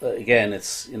soft. Again,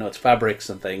 it's it's fabrics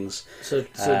and things. So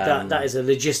that is a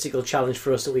logistical challenge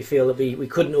for us that we feel that we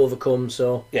couldn't overcome.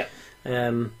 So yeah,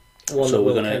 one so that we're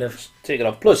we'll going kind to of take it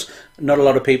off. Plus, not a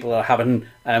lot of people are having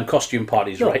costume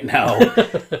parties right now.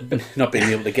 Not being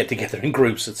able to get together in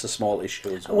groups, it's a small issue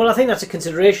as well. Well, I think that's a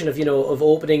consideration of of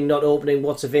opening, not opening,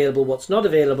 what's available, what's not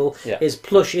available. Yeah. Is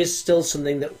plush is still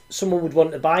something that someone would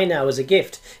want to buy now as a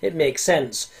gift. It makes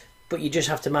sense, but you just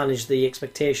have to manage the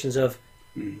expectations of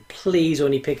please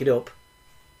only pick it up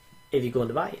if you're going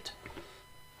to buy it.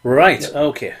 Right. Yep.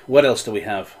 Okay. What else do we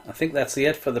have? I think that's the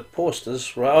it for the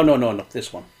posters. Right. Oh no,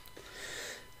 this one.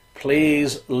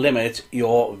 Please limit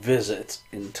your visit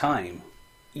in time.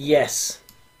 Yes.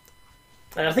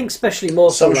 And I think especially more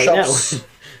so right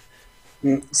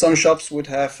now. Some shops would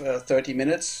have 30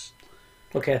 minutes.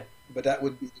 Okay. But that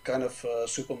would be kind of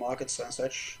supermarkets and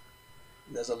such.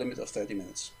 There's a limit of 30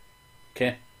 minutes.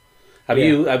 Okay. Have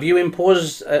you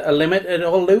imposed a limit at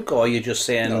all, Luke, or are you just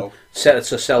saying no.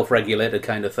 It's a self-regulated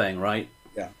kind of thing, right?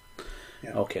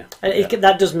 Yeah. Okay. And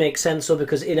that does make sense, though,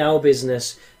 because in our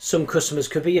business, some customers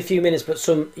could be a few minutes, but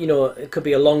some, it could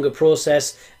be a longer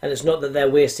process, and it's not that they're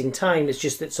wasting time, it's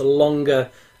just it's a longer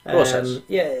process.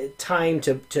 Time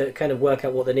to kind of work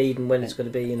out what they need and when it's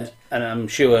going to be. And I'm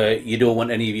sure you don't want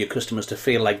any of your customers to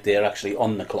feel like they're actually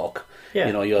on the clock.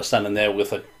 Yeah. You're standing there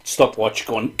with a stopwatch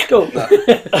going, go.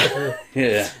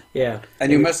 Yeah. Yeah.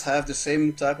 And you must have the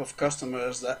same type of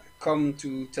customers that come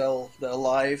to tell their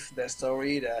life, their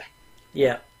story,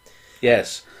 Yeah.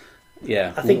 Yes.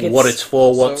 Yeah. I think what it's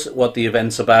for, what the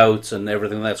event's about, and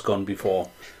everything that's gone before.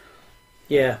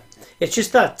 Yeah. It's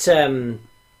just that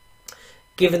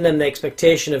giving them the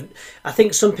expectation of... I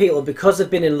think some people, because they've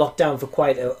been in lockdown for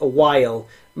quite a while,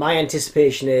 my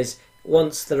anticipation is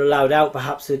once they're allowed out,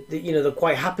 perhaps they'll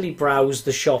quite happily browse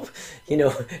the shop,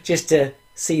 just to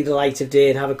see the light of day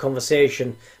and have a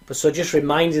conversation. But so just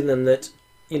reminding them that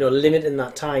limiting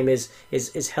that time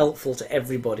is helpful to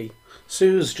everybody.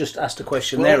 Sue's just asked a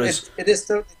question. It is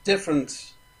totally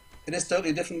different. It is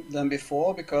totally different than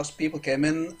before because people came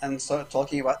in and started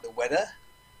talking about the weather.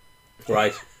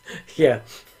 Right. Yeah.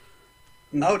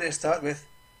 Now they start with,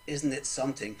 isn't it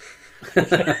something?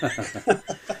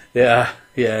 Yeah.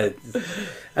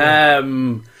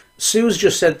 Sue's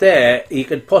just said there, you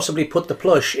could possibly put the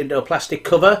plush into a plastic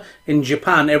cover. In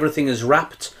Japan, everything is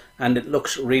wrapped and it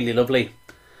looks really lovely.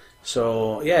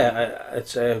 So yeah,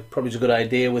 it's probably a good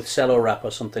idea with cello wrap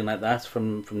or something like that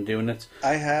from doing it.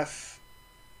 I have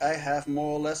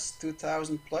more or less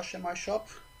 2,000 plush in my shop.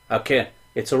 Okay,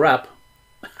 it's a wrap.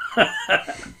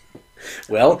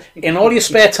 Well, in all your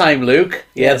spare time, Luke,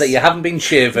 that you haven't been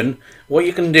shaven, what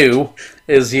you can do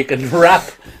is you can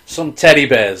wrap some teddy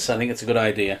bears. I think it's a good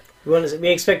idea. We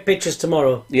expect pictures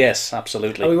tomorrow. Yes,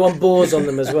 absolutely. And we want bows on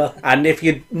them as well. And if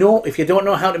you don't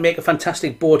know how to make a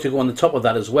fantastic bow to go on the top of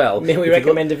that as well, may we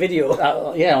recommend a video?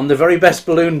 On the Very Best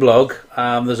Balloon blog,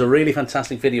 there's a really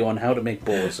fantastic video on how to make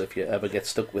bows if you ever get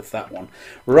stuck with that one.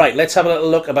 Right, let's have a little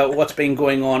look about what's been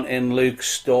going on in Luke's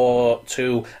store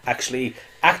to actually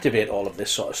activate all of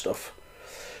this sort of stuff.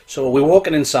 So we're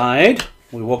walking inside.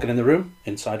 We're walking in the room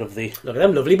inside of the... Look at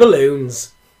them lovely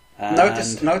balloons.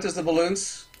 Notice the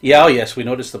balloons. Yeah, oh yes, we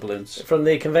noticed the balloons. From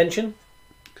the convention?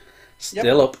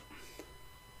 Still up.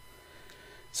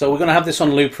 So we're going to have this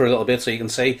on loop for a little bit so you can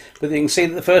see. But you can see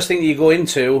that the first thing you go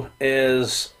into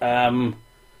is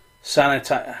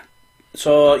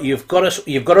So you've got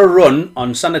to run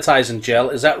on sanitizing gel.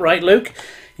 Is that right, Luke?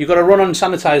 You've got to run on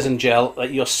sanitizing gel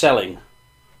that you're selling.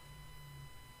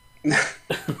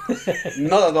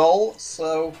 Not at all.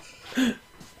 So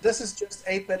this is just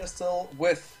a pedestal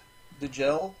with the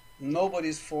gel.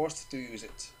 Nobody's forced to use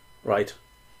it. Right.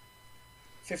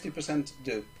 50%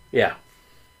 do. Yeah.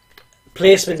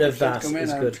 Placement of that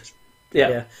is good.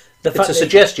 Yeah. The It's a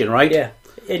suggestion, right? Yeah.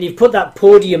 And you've put that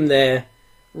podium there,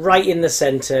 right in the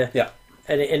centre. Yeah.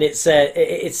 And it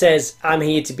says, "I'm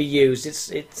here to be used."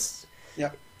 It's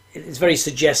very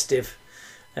suggestive.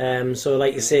 So,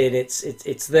 like you're saying,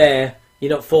 it's there.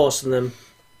 You're not forcing them,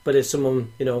 but if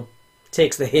someone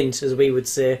takes the hint, as we would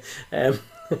say,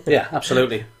 yeah,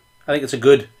 absolutely. I think it's a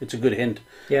good hint.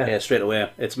 Yeah, straight away.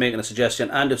 It's making a suggestion,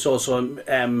 and it's also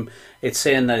it's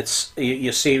saying that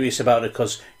you're serious about it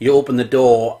because you open the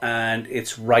door and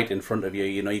it's right in front of you.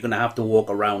 You're going to have to walk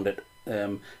around it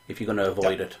if you're going to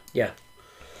avoid it. Yeah.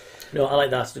 No, I like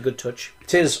that. It's a good touch.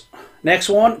 It is. Next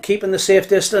one, keeping the safe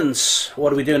distance.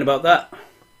 What are we doing about that?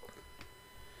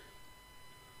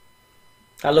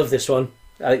 I love this one.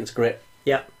 I think it's great.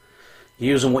 Yeah.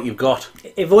 Using what you've got.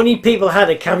 If only people had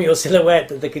a cameo silhouette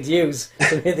that they could use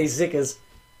to make these stickers.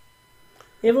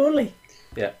 If only.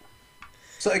 Yeah.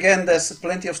 So again, there's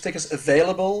plenty of stickers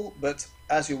available, but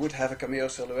as you would have a cameo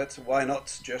silhouette, why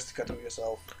not just cut them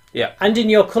yourself? Yeah. And in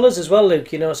your colours as well, Luke,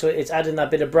 so it's adding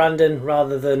that bit of branding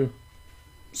rather than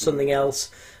something else.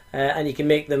 And you can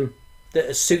make them that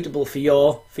are suitable for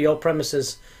your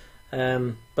premises.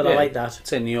 But I like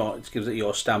that. It gives it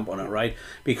your stamp on it, right?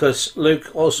 Because Luke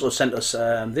also sent us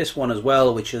this one as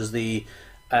well, which is the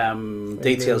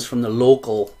details from the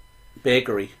local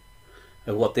bakery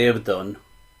of what they've done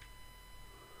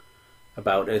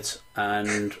about it,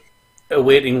 and a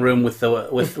waiting room with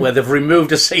where they've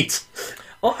removed a seat.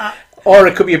 Or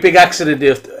it could be a big accident.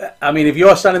 If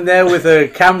you're standing there with a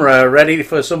camera ready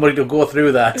for somebody to go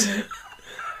through that.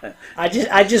 I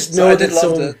just know that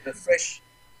someone...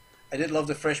 I did love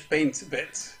the fresh paint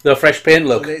bit. The fresh paint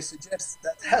look. So they suggest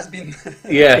that has been...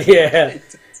 Yeah. Yeah.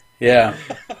 Yeah.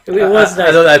 It was nice.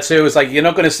 I know that too. It's like you're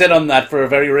not going to sit on that for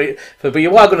a but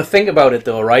you are going to think about it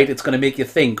though, right? It's going to make you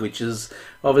think, which is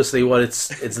obviously what it's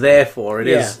there for. It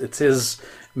is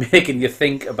making you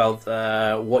think about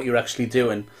what you're actually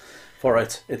doing for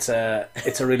it. It's a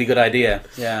really good idea.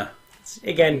 Yeah.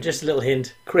 Again, just a little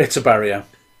hint. Creates a barrier.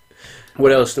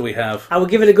 What else do we have? I will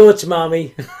give it a go to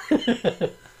Marmy.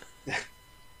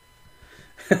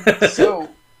 So,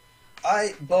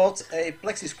 I bought a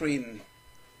plexi screen.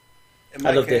 In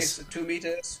my case, 2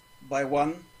 meters by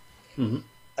 1. Mm-hmm.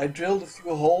 I drilled a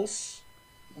few holes.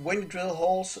 When you drill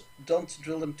holes, don't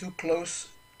drill them too close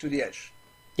to the edge.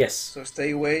 Yes. So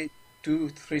stay away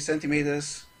 2-3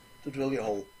 centimeters to drill your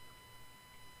hole.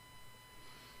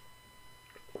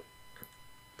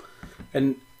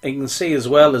 And you can see as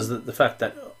well as the fact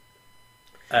that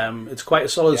it's quite a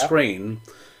solid screen.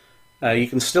 You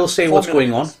can still see what's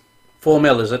going on. 4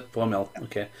 mil, is it? 4 mil.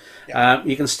 Okay. Yeah.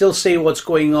 You can still see what's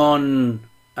going on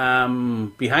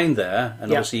behind there,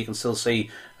 and obviously you can still see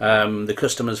the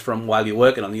customers from while you're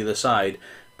working on the other side.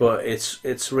 But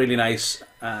it's really nice.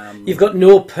 You've got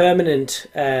no permanent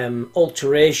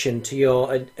alteration to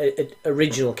your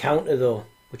original counter though,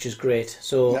 which is great.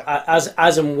 So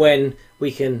as and when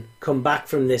we can come back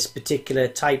from this particular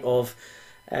type of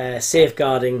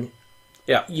safeguarding,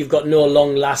 you've got no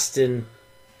long-lasting,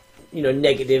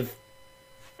 negative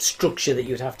structure that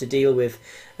you'd have to deal with.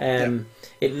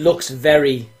 It looks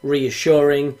very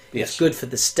reassuring. Yes. It's good for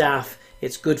the staff.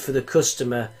 It's good for the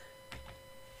customer.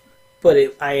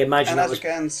 But I imagine. And as you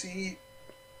can see,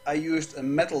 I used a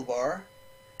metal bar.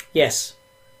 Yes.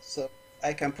 So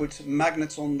I can put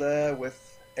magnets on there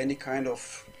with any kind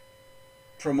of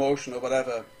promotion or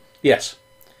whatever. Yes.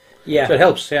 Yeah. So it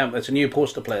helps. Yeah, it's a new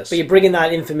poster place. But you're bringing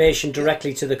that information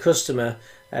directly to the customer,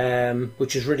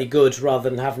 which is really good, rather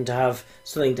than having to have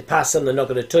something to pass them. They're not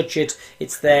going to touch it.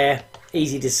 It's there,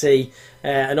 easy to see.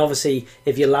 And obviously,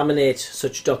 if you laminate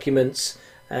such documents,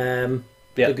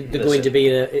 they're going to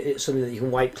be something that you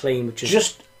can wipe clean. Which is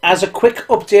just as a quick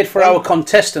update for our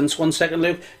contestants. 1 second,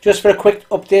 Luke. Just for a quick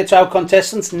update to our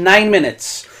contestants. 9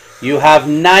 minutes. You have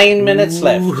 9 minutes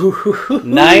left.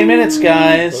 9 minutes,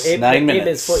 guys. 9 minutes. 8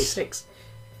 minutes 46.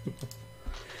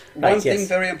 One thing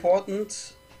very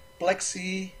important,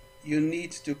 plexi you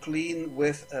need to clean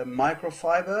with a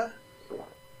microfiber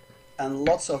and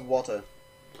lots of water.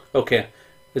 Okay.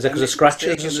 Is that because of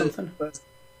scratches or something?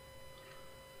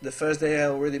 The first day I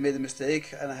already made a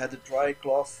mistake and I had a dry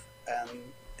cloth and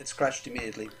it scratched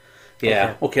immediately.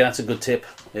 Yeah, okay, that's a good tip.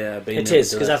 Yeah, it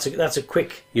is, because that's a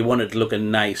quick... You want it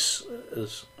looking nice.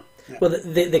 Well,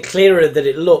 the clearer that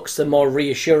it looks, the more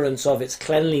reassurance of its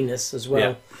cleanliness as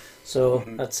well. Yeah. So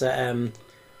that's a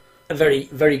very,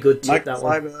 very good tip, that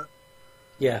one. Microfiber,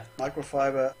 Yeah,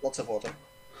 microfiber, lots of water.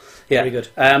 Yeah. very good.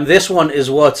 This one is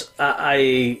what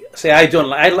I say. I don't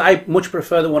like. I much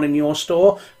prefer the one in your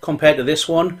store compared to this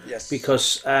one. Yes.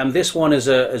 Because this one is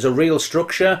a real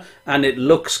structure and it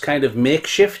looks kind of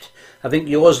makeshift. I think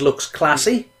yours looks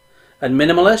classy and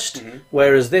minimalist,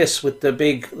 whereas this with the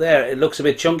big there, it looks a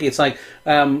bit chunky. It's like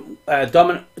Dom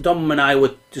and I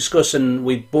were discussing.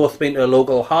 We've both been to a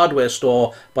local hardware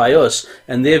store by us,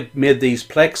 and they've made these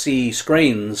plexi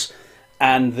screens,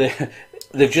 and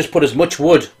they've just put as much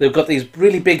wood. They've got these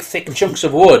really big, thick chunks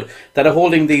of wood that are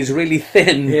holding these really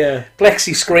thin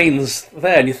plexi screens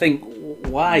there, and you think,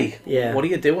 why? Yeah. What are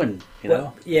you doing? You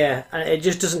know? Yeah, and it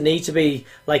just doesn't need to be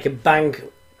like a bank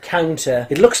counter.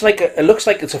 It looks like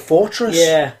it's a fortress.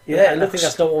 Yeah, yeah. and I think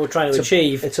that's not what we're trying to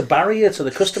achieve. It's a barrier to the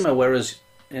customer, whereas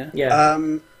By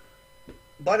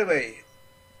the way,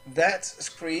 that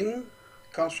screen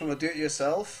comes from a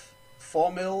do-it-yourself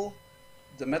 4mm,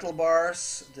 the metal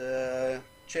bars, the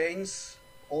chains,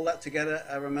 all that together.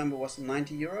 I remember was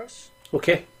 €90.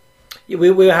 Okay.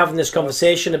 We were having this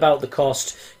conversation about the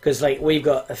cost because, like, we've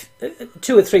got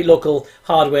 2 or 3 local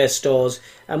hardware stores,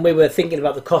 and we were thinking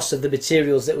about the cost of the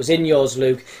materials that was in yours,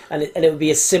 Luke, and it would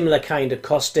be a similar kind of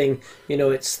costing. You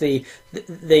know, it's the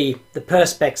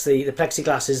perspex, the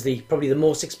plexiglass is probably the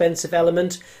most expensive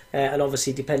element, and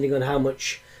obviously depending on how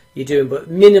much you're doing, but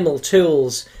minimal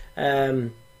tools,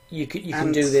 you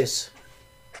can do this.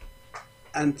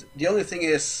 And the only thing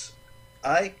is,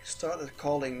 I started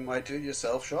calling my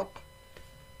do-it-yourself shop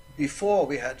before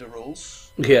we had the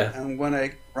rules. Yeah. And when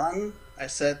I rang, I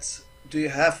said, "Do you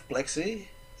have plexi?"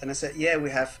 And I said, "Yeah, we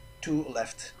have 2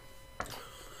 left."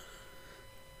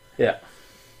 Yeah.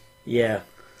 Yeah.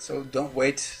 So don't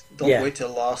wait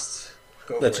till last.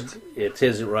 Go for it. It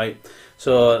is right.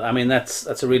 So I mean that's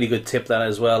a really good tip, that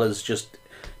as well, is just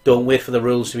don't wait for the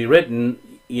rules to be written.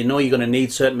 You know you're going to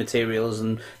need certain materials,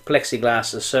 and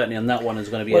plexiglass is certainly on that one is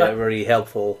going to be very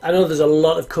helpful. I know there's a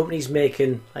lot of companies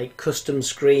making like custom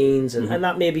screens, and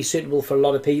that may be suitable for a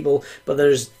lot of people, but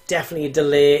there's definitely a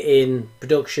delay in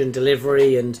production,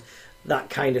 delivery, and that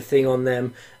kind of thing on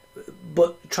them.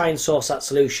 But try and source that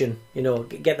solution. You know,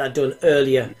 get that done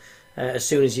earlier, as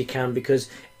soon as you can, because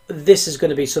this is going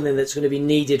to be something that's going to be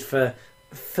needed for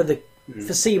the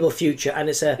foreseeable future, and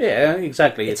it's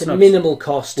exactly. It's a minimal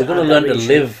cost. We're going to learn to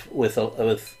live with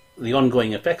the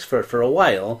ongoing effects for a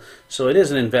while, so it is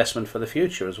an investment for the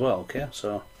future as well. Okay,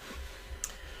 so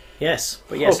yes,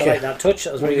 but yes, okay. I like that touch.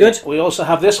 That was very good. We also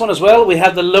have this one as well. We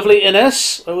have the lovely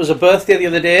Ines. It was a birthday the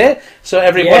other day, so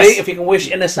everybody, if you can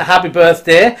wish Ines a happy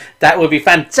birthday, that would be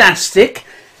fantastic.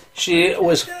 She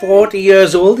was 40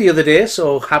 years old the other day,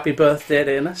 so happy birthday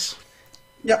to Ines.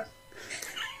 Yep.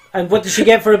 And what did she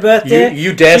get for her birthday?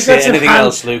 You dare say anything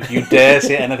else, Luke. You dare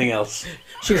say anything else.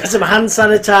 She got some hand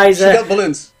sanitizer. She got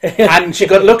balloons. And she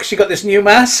got this new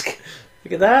mask.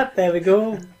 Look at that. There we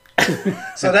go.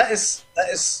 So that is,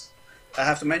 I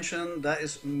have to mention, that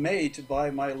is made by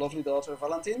my lovely daughter,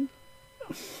 Valentine.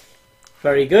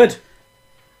 Very good.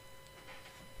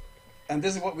 And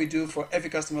this is what we do for every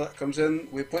customer that comes in.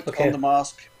 We put on the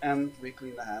mask and we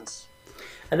clean the hands.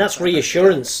 And that's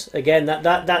reassurance. Again,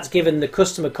 that's given the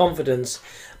customer confidence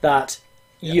that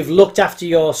you've looked after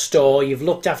your store, you've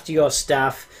looked after your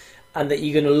staff, and that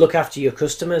you're going to look after your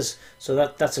customers. So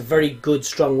that's a very good,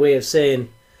 strong way of saying,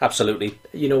 absolutely,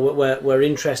 you know, we're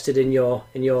interested in your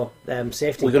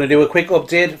safety. We're going to do a quick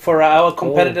update for our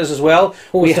competitors as well.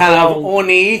 We have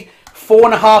only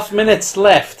 4.5 minutes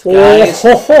left, guys.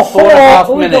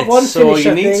 4.5 minutes. So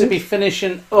you need to be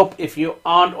finishing up if you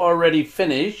aren't already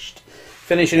finished.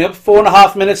 Finishing up,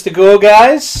 4.5 minutes to go,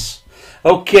 guys.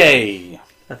 Okay.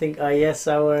 I think, yes,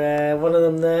 our one of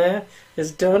them there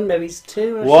is done. Maybe it's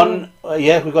 2 or one.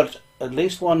 Yeah, we've got at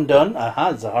least one done.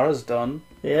 Zahara's done.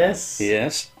 Yes.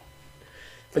 Yes.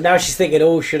 But now she's thinking,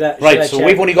 oh, should I Right, so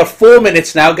we've only got 4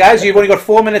 minutes now, guys. You've only got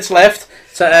 4 minutes left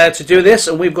to do this,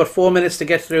 and we've got 4 minutes to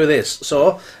get through this.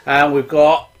 So we've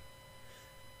got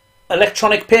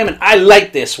electronic payment. I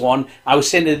like this one. I was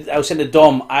saying to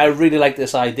Dom, I really like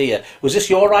this idea. Was this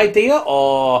your idea,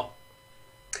 or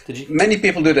did you? Many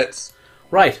people do that.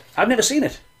 Right, I've never seen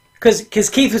it. Because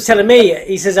Keith was telling me,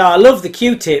 he says, "Oh, I love the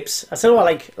Q-tips." I said, "Oh,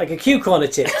 like a Q-corner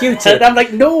tip, Q-tip." I'm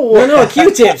like, no,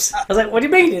 Q-tips. I was like, "What do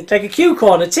you mean? It's like a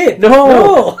Q-corner tip?"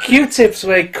 No. Q-tips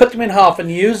where you cut them in half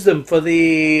and use them for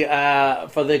the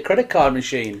credit card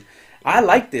machine. I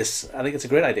like this. I think it's a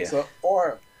great idea. So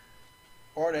or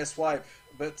they swipe.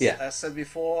 But as said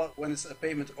before, when it's a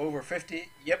payment over 50,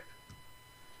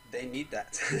 they need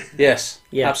that. Yes,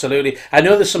 Yeah. absolutely. I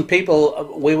know there's some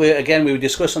people. We were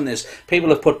discussing this. People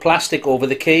have put plastic over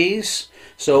the keys,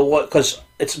 so what? Because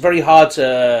it's very hard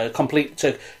to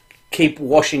keep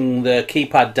washing the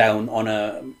keypad down on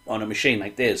a machine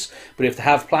like this. But if they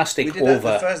have plastic We did over,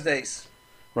 that the first days.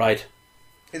 right?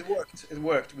 It worked. It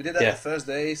worked. We did that Yeah. the first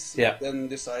days. Yeah. Then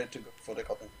decided to go for the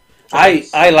cotton.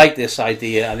 I like this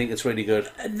idea. I think it's really good.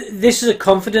 This is a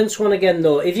confidence one again,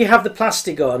 though. If you have the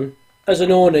plastic on, as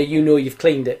an owner, you know you've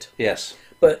cleaned it. Yes.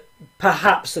 But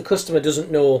perhaps the customer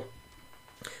doesn't know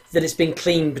that it's been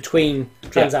cleaned between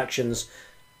transactions.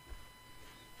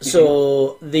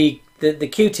 So the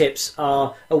Q-tips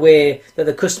are a way that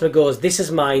the customer goes, this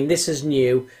is mine, this is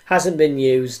new, hasn't been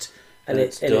used, and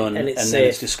it's done, and it's then safe.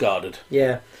 it's discarded.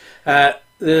 Yeah.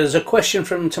 There's a question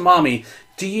from Tamami.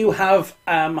 Do you have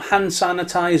hand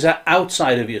sanitizer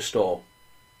outside of your store?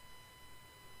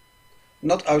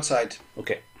 Not outside.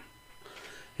 Okay.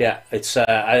 Yeah, it's.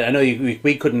 I know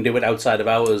we couldn't do it outside of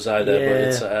ours either, but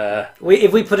it's.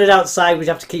 If we put it outside, we'd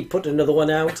have to keep putting another one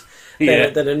out,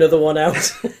 then another one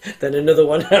out, then another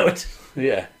one out.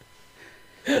 Yeah.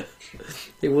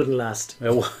 It wouldn't last.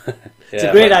 It's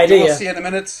a great idea. We'll see in a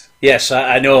minute. Yes,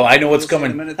 I know. I know what's We'll see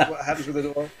coming. in a minute what happens with the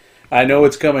door. I know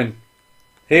what's coming.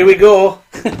 Here we go.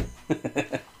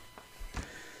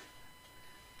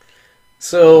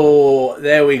 So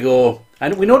there we go.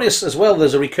 And we notice as well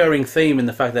there's a recurring theme in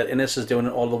the fact that Ines is doing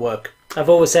all the work. I've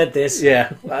always said this.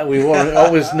 Yeah, we've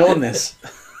always known this.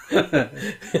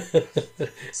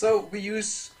 So we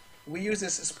use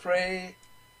this spray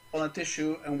on a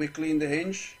tissue and we clean the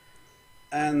hinge.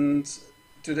 And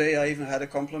today I even had a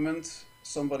compliment.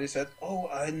 Somebody said, "Oh,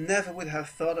 I never would have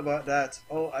thought about that.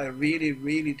 Oh, I really,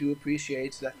 really do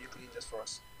appreciate that you cleaned this for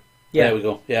us." Yeah. There we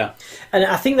go. Yeah. And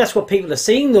I think that's what people are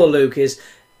seeing though, Luke, is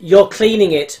you're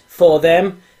cleaning it for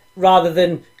them rather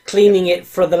than cleaning it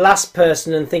for the last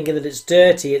person and thinking that it's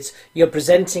dirty. You're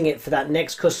presenting it for that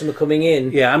next customer coming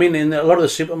in. Yeah, I mean, in a lot of the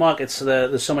supermarkets,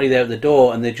 there's somebody there at the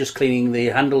door and they're just cleaning the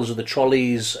handles of the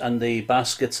trolleys and the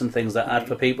baskets and things like that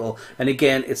for people. And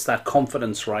again, it's that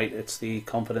confidence, right? It's the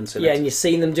confidence in it. Yeah, and you're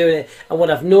seeing them doing it. And what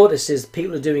I've noticed is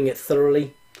people are doing it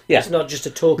thoroughly. Yeah. It's not just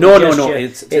a token No. gesture.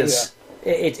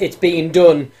 It's being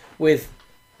done with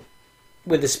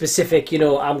a specific,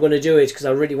 I'm going to do it because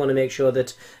I really want to make sure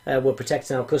that we're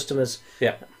protecting our customers.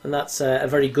 Yeah. And that's a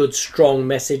very good, strong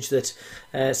message that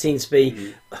seems to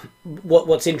be...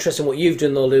 What's interesting, what you've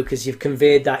done though, Luke, is you've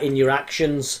conveyed that in your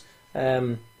actions.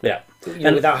 Yeah.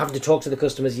 Without having to talk to the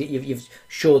customers, you've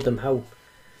showed them how...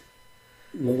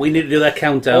 We need to do that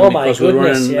countdown because my goodness,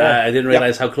 we're running. yeah. I didn't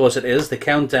realise how close it is. The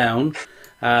countdown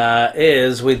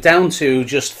we're down to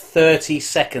just 30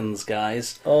 seconds,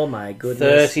 guys. Oh my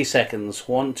goodness. 30 seconds.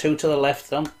 1, 2 to the left,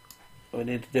 then. We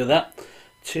need to do that.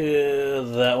 To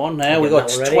that one there. We've got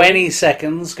 20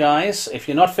 seconds, guys. If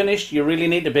you're not finished, you really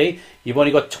need to be. You've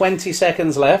only got 20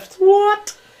 seconds left.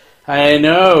 What? I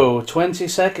know. 20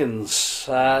 seconds.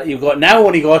 You've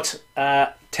only got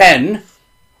 10.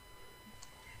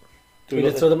 Do we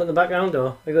just throw them in the background,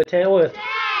 or we got 10 or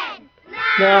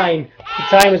 9. The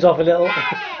timer's off a little. 7,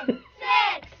 6,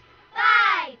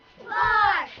 5, 4,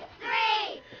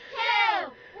 3, 2,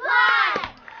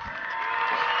 1.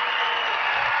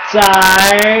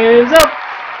 Time's up.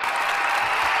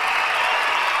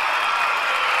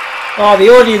 Oh, the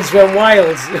audience went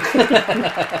wild.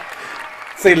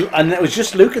 See, and it was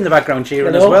just Luke in the background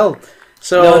cheering Hello? as well.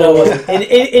 So No, it wasn't.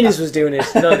 Ines was doing it.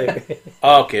 Not Luke.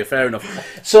 Okay, fair enough.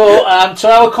 So, to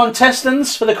our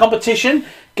contestants for the competition,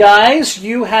 guys,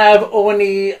 you have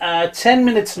only 10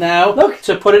 minutes now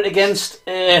to put it against.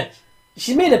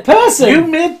 She made a person. You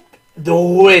made the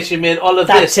way she made all of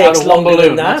That this takes out of one longer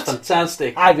balloon. than that. That's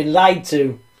fantastic. I've been lied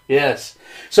to. Yes.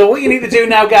 So what you need to do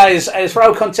now, guys, is for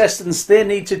our contestants, they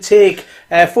need to take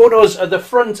photos of the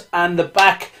front and the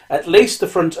back, at least the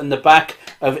front and the back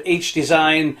of each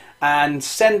design, and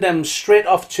send them straight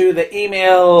off to the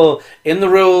email in the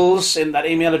rules, in that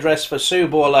email address for Sue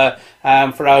Bowler,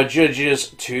 for our judges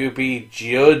to be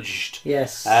judged.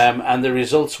 Yes. And the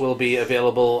results will be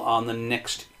available on the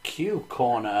next Q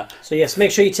corner. So yes,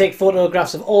 make sure you take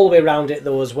photographs of all the way around it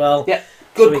though as well. Yeah.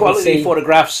 So Good we can quality see-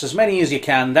 photographs, as many as you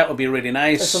can. That would be really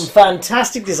nice. There's some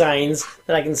fantastic designs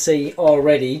that I can see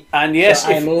already. And yes,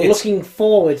 So I'm looking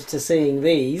forward to seeing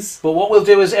these. But what we'll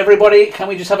do is, everybody, can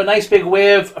we just have a nice big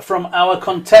wave from our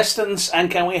contestants,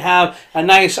 and can we have a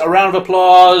nice round of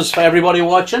applause for everybody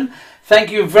watching?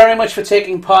 Thank you very much for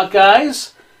taking part,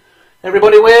 guys.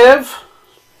 Everybody wave.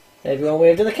 Everyone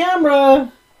wave to the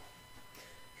camera.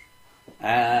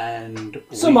 and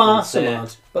Some are, some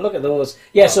aren't. But look at those.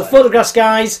 Yeah, so photographs,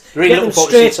 guys. Really Get looking them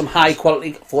forward to see straight. some high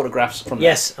quality photographs from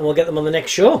Yes, and we'll get them on the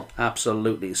next show.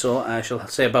 Absolutely. So I shall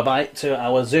say bye-bye to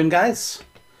our Zoom guys.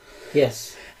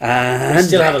 Yes. And We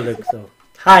still have a Luke, though.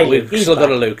 Hi, Luke. we've still got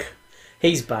a Luke.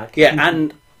 He's back. Yeah,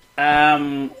 and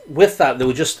with that, they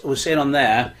were saying on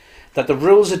there that the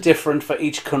rules are different for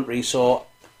each country, so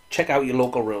check out your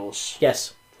local rules.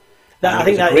 Yes. And I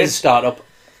think it was that a great is... startup.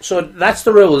 So that's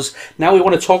the rules. Now we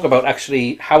want to talk about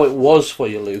actually how it was for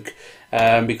you, Luke,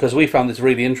 because we found this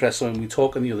really interesting when we were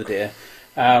talking the other day.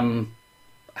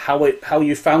 How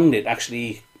you found it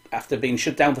actually after being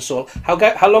shut down for so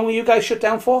how long were you guys shut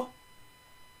down for?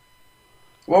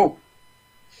 Whoa.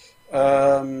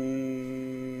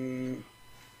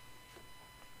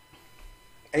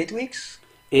 8 weeks.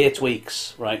 8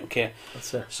 weeks, right? Okay,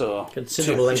 That's a so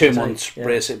considerable length two of time, months, yeah.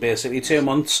 basically 2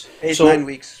 months. 8, So- 9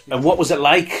 weeks. And what was it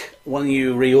like when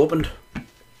you reopened?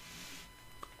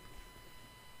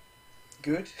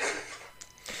 Good.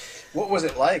 What was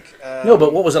it like? No,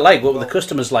 but what was it like? What were the well-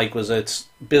 customers like? Was it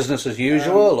business as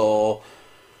usual, or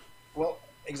Well,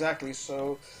 exactly.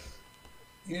 So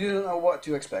you didn't know what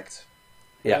to expect.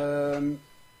 yeah?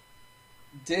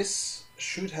 This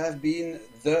should have been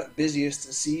the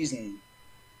busiest season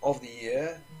of the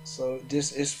year. So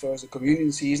this is first the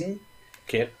communion season.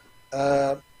 Okay,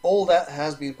 All that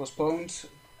has been postponed,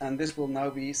 and this will now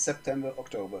be September,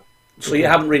 October. so you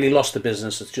haven't really lost the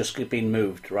business; it's just been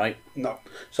moved, right? No.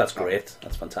 So that's great.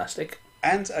 That's fantastic.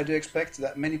 And I do expect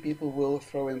that many people will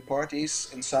throw in parties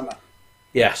in summer.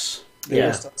 Yes, They Yeah.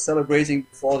 will start celebrating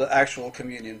before the actual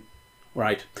communion.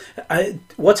 right.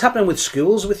 What's happening with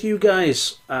schools with you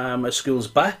guys? Are schools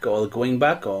back or going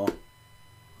back or?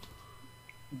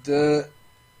 The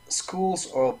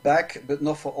schools are back, but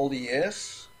not for all the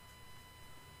years.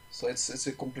 So it's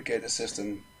a complicated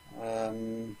system.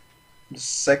 The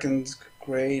second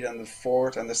grade and the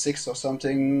fourth and the sixth or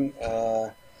something,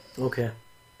 Okay.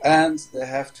 and they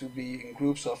have to be in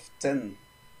groups of 10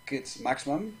 kids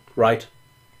maximum, Right.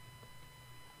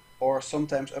 or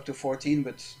sometimes up to 14,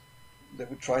 but they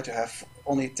would try to have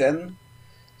only 10.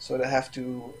 So they have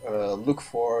to look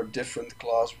for different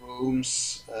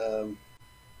classrooms.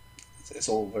 It's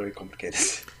all very complicated.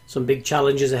 Some big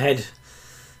challenges ahead.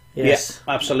 Yes. Yes,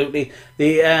 absolutely.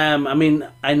 The I mean,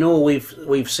 I know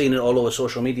we've seen it all over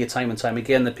social media time and time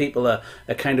again. That people are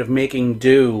kind of making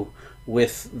do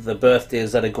with the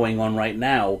birthdays that are going on right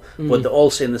now, but they're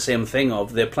all saying the same thing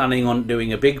of they're planning on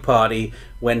doing a big party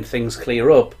when things clear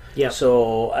up. Yeah.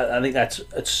 So I think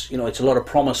it's a lot of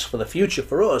promise for the future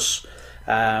for us,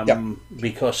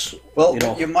 because Well, you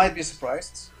know. you might be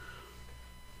surprised.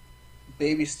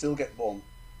 Babies still get born.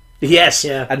 Yes,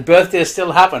 Yeah. and birthdays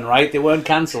still happen, right? They weren't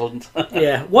cancelled.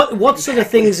 Yeah. What sort of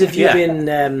things have you Yeah.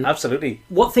 been? Absolutely.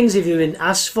 What things have you been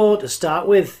asked for to start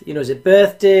with? You know, is it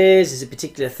birthdays? Is it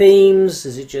particular themes?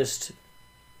 Is it just?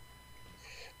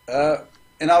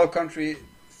 In our country,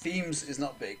 themes is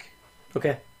not big.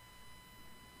 Okay.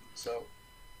 So,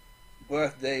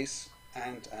 birthdays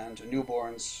and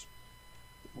newborns.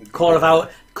 would be Core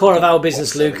of our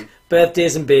business, Awesome. Luke.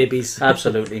 Birthdays and babies.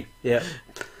 Absolutely. Yeah.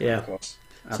 Yeah. Of course.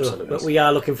 Absolutely. So, but we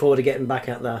are looking forward to getting back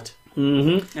at that.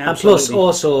 Mm-hmm. And plus,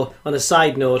 also, on a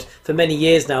side note, for many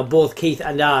years now, both Keith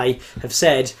and I have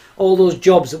said all those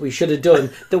jobs that we should have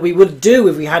done, that we would do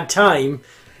if we had time.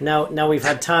 Now we've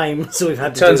had time, so we've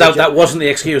had to turns do the out that job. wasn't the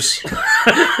excuse.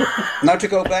 Now to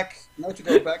go back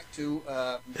to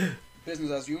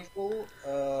business as usual.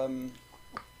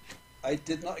 I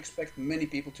did not expect many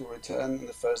people to return in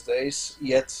the first days,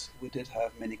 yet we did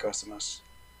have many customers.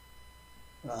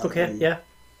 Okay, yeah.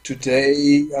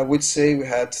 Today, I would say we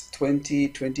had 20,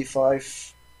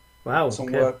 25 Wow,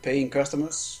 somewhere okay. paying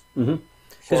customers. Mm-hmm.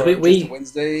 For 'Cause just we-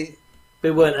 Wednesday.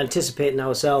 We weren't anticipating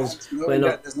ourselves. And We're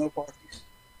not. there's no parties.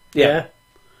 Yeah.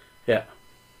 Yeah.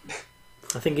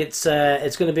 I think it's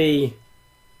going to be.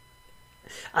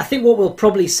 I think what we'll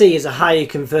probably see is a higher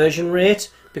conversion rate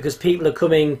because people are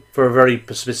coming. For a very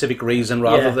specific reason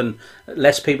rather Yeah. than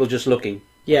less people just looking.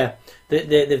 Yeah,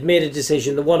 they've made a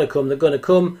decision. They want to come. They're going to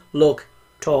come, look,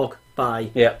 talk, buy.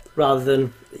 Yeah. Rather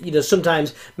than,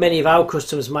 sometimes many of our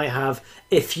customers might have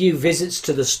a few visits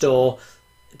to the store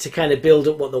to kind of build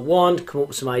up what they want, come up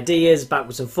with some ideas,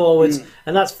 backwards and forwards,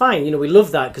 and that's fine. We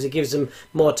love that because it gives them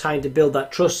more time to build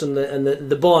that trust and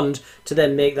the bond to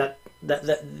then make that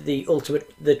the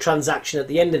ultimate the transaction at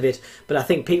the end of it. But I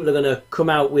think people are going to come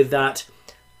out with that.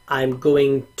 I'm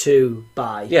going to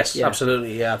buy. Yes, Yeah.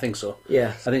 absolutely. Yeah, I think so. Yeah.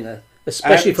 I think that,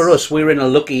 especially And- for us, we're in a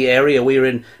lucky area.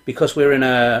 Because we're in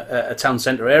a town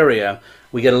centre area.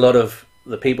 We get a lot of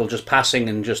the people just passing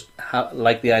and just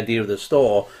like the idea of the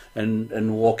store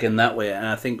and walk in that way. And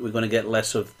I think we're going to get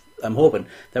less of. I'm hoping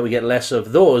that we get less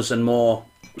of those and more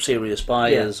serious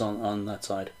buyers on that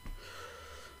side.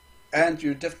 And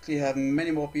you definitely have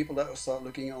many more people that will start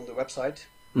looking on the website.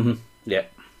 Mm-hmm. Yeah.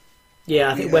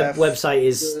 Yeah, I think website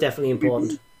is definitely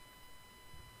important.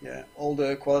 Yeah, all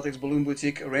the Qualitex Balloon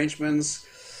Boutique arrangements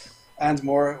and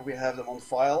more, we have them on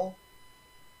file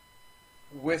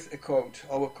with a code,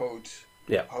 our code,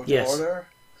 how to order.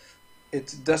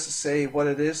 It does say what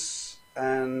it is,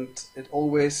 and it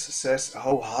always says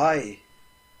how high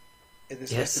it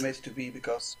is estimated to be,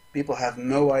 because people have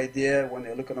no idea when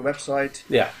they look on a website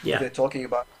if they're talking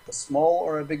about a small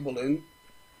or a big balloon.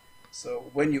 So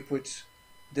when you put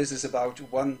this is about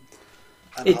 1.5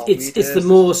 meters, it's the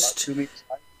most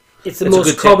it's the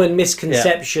most common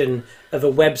misconception of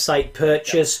a website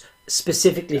purchase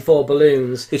specifically for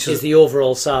balloons is the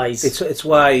overall size. It's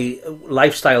why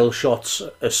lifestyle shots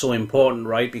are so important,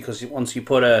 right? Because once you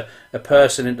put a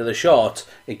person into the shot,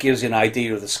 it gives you an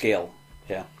idea of the scale.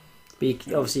 Yeah. But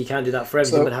obviously you can't do that for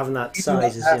everything, but having that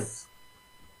size is...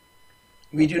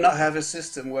 We do not have a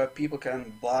system where people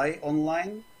can buy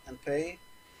online and pay.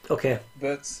 Okay.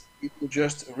 But people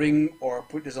just ring or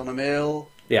put this on a mail.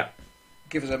 Yeah.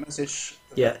 Give us a message.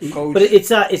 Code. But it's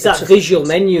that visual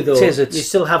menu though. You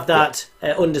still have that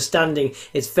understanding.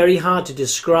 It's very hard to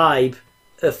describe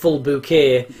a full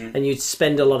bouquet, and you'd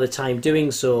spend a lot of time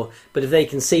doing so. But if they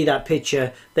can see that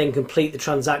picture, then complete the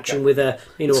transaction with a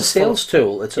it's a sales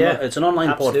tool. It's an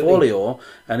online portfolio,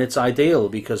 and it's ideal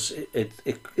because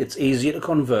it's easier to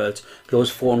convert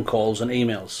those phone calls and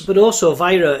emails. But also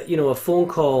via a phone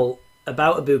call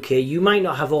about a bouquet, you might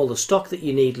not have all the stock that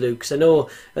you need, Luke. 'Cause I know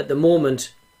at the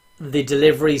moment the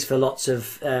deliveries for lots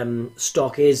of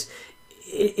stock is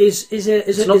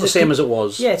not the same as it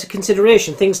was. Yeah, it's a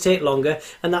consideration. Things take longer,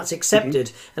 and that's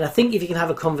accepted. And I think if you can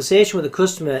have a conversation with a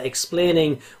customer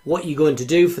explaining what you're going to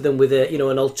do for them with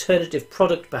an alternative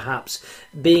product, perhaps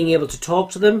being able to talk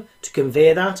to them to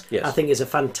convey that, I think is a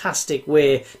fantastic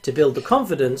way to build the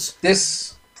confidence.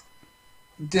 This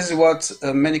is what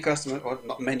many customers, or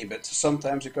not many, but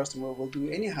sometimes a customer will do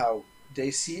anyhow. They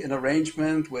see an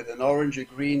arrangement with an orange, a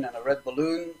green, and a red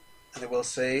balloon, and they will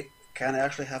say, can I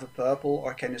actually have a purple,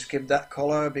 or can you skip that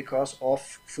color because of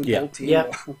football team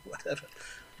or whatever?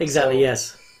 Exactly.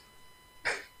 Yes.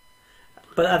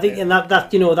 But I think, and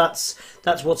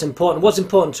that's what's important. What's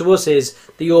important to us is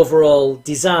the overall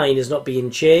design is not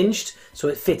being changed, so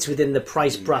it fits within the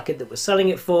price bracket that we're selling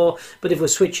it for. But if we're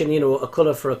switching, a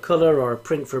colour for a colour or a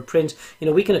print for a print,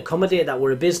 we can accommodate that.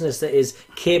 We're a business that is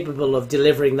capable of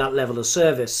delivering that level of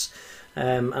service,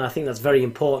 and I think that's very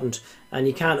important. And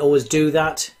you can't always do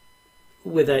that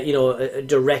with a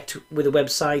direct with a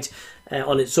website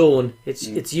on its own.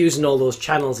 It's using all those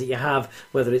channels that you have,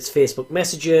 whether it's Facebook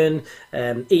messaging,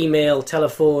 email,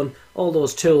 telephone, all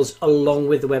those tools along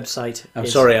with the website. I'm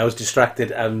sorry, I was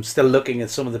distracted. I'm still looking at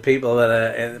some of the people that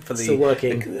are still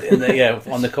working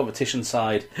on the competition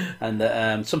side,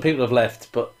 and some people have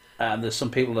left, but there's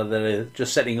some people that are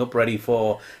just setting up ready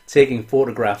for taking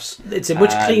photographs. It's a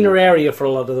much cleaner area for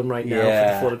a lot of them right now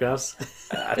for the photographs.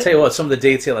 I tell you what, some of the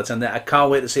detail that's in there, I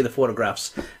can't wait to see the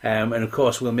photographs. And of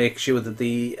course, we'll make sure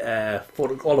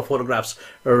that all the photographs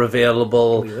are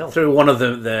available through one of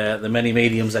the many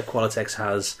mediums that Qualitex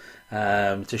has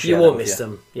to share. You won't miss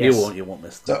them. Yes. You won't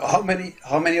miss So them.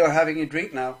 how many are having a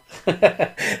drink now?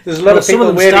 There's a lot of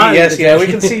people waving. Yes, we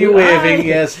can see you waving.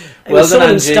 Yes. Well, some of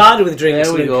them started with drinks.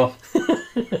 There we go.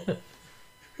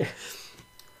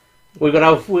 We've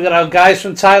got our guys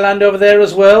from Thailand over there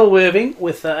as well, waving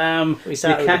with the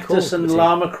cactus and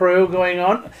llama crew going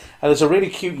on. There's a really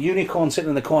cute unicorn sitting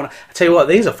in the corner. I tell you what,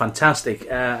 these are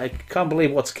fantastic. I can't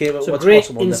believe what's capable. It's a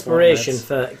great inspiration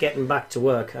for getting back to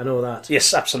work. I know that.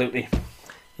 Yes, absolutely.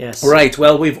 Yes. Right.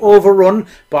 Well, we've overrun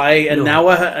by an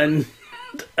hour and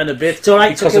a bit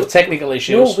because of technical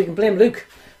issues. No, we can blame Luke.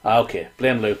 Okay,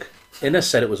 blame Luke. Innes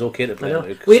said it was okay to blame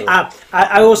Luke.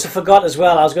 I also forgot as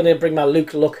well. I was going to bring my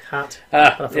Luke look hat.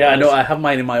 I know. I have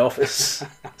mine in my office.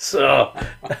 So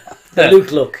the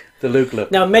Luke look. The Luke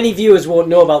look. Now, many viewers won't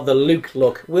know about the Luke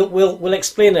look. We'll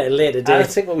explain it at a later date. I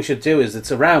think what we should do is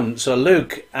it's around. So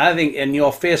Luke, I think in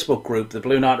your Facebook group, the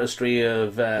Balloon Artistry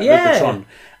of Lucatron,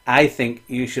 I think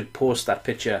you should post that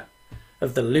picture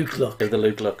of the Luke look. Of the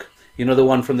Luke look. You know, the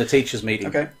one from the teachers' meeting.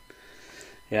 Okay.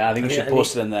 Yeah, I think you should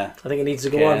post it in there. I think it needs to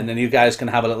go on. And then you guys can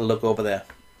have a little look over there.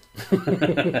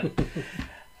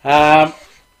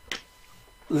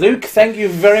 Luke, thank you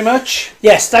very much.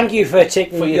 Yes, thank you for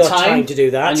taking your time to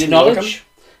do that. And your knowledge,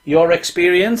 your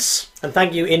experience. And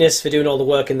thank you, Innes, for doing all the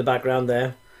work in the background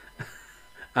there.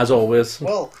 As always.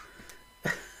 Well,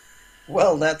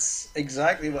 Well, that's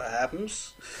exactly what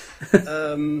happens.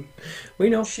 We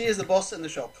know. She is the boss in the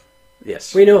shop.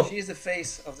 Yes. We know. She is the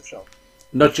face of the shop.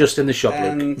 Not just in the shop,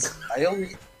 Luke. And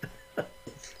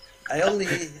I only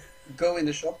go in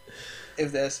the shop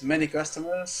if there's many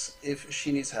customers, if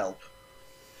she needs help.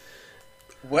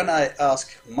 When I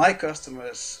ask my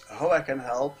customers how I can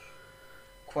help,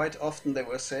 quite often they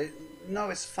will say, no,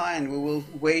 it's fine, we will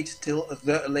wait till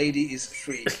the lady is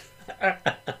free.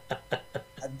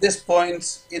 At this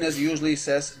point, Ines usually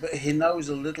says, but he knows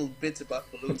a little bit about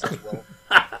balloons as well.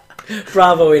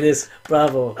 Bravo, Ines.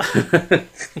 Bravo.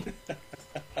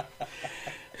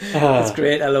 That's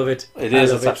great. I love it. It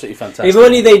is. It's absolutely fantastic. If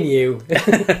only they knew.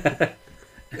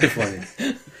 If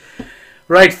only.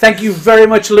 Right, thank you very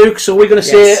much, Luke. So we're going to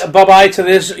Yes. say bye-bye to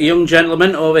this young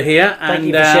gentleman over here. Thank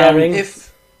you for sharing.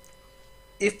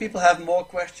 If people have more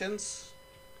questions,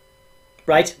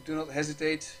 Right. do not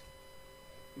hesitate.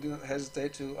 Do not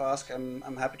hesitate to ask.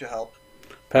 I'm happy to help.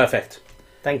 Perfect.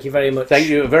 Thank you very much. Thank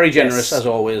you. Very generous, Yes. as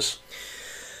always.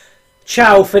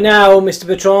 Ciao for now, Mr.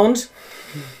 Bertrand.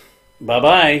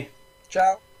 Bye-bye.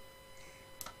 Ciao.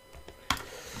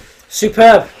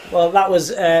 Superb. Well, that was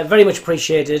very much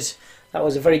appreciated. That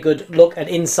was a very good look and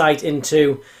insight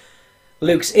into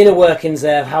Luke's inner workings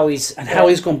there, how he's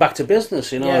gone back to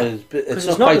business. You know, Yeah. it's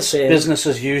 'Cause not quite the same. business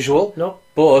as usual. No.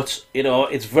 But you know,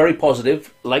 it's very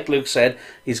positive. Like Luke said,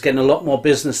 he's getting a lot more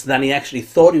business than he actually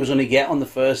thought he was going to get on the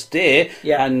first day.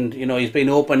 Yeah. And you know, he's been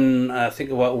open, I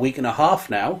think, about a week and a half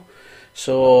now.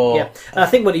 So Yeah, and I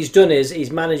think what he's done is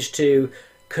he's managed to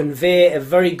convey a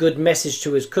very good message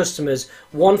to his customers.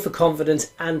 One, for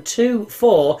confidence, and two,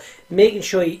 for making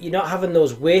sure you're not having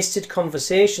those wasted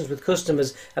conversations with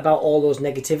customers about all those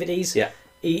negativities. Yeah.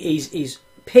 He's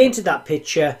painted that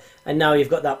picture, and now you've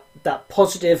got that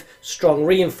positive, strong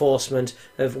reinforcement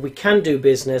of we can do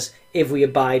business if we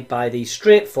abide by the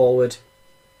straightforward,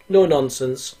 no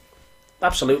nonsense.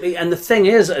 absolutely. And the thing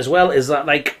is, as well, is that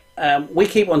we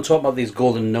keep on talking about these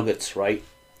golden nuggets, right?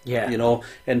 Yeah. You know,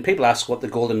 and people ask what the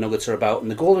golden nuggets are about,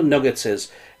 and the golden nuggets is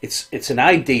it's an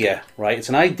idea, right? It's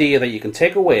an idea that you can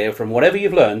take away from whatever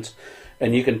you've learned,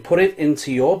 and you can put it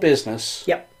into your business.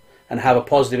 Yep. And have a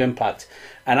positive impact.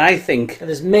 And I think And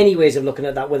there's many ways of looking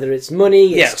at that, whether it's money,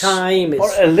 it's Yes. time, it's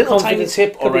Or a little tiny confidence.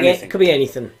 tip or Could be anything. Could be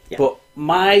anything. Yeah. But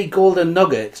my golden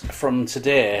nugget from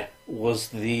today was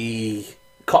the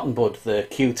cotton bud, the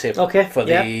Q-tip Okay, for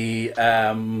the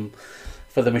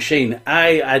machine.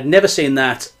 I'd never seen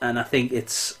that, and I think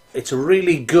it's a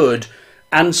really good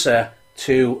answer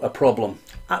to a problem.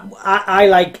 I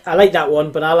like that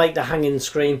one, but I like the hanging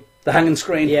screen. The hanging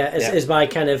screen, Yeah, is my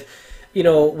kind of,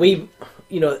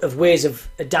 of ways of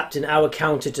adapting our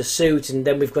counter to suit, and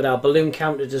then we've got our balloon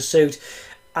counter to suit,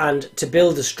 and to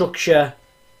build a structure,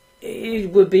 it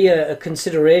would be a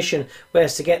consideration.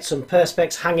 Whereas to get some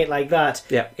perspex, hang it like that.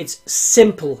 Yeah. It's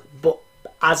simple, but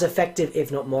as effective,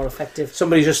 if not more effective.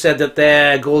 Somebody just said that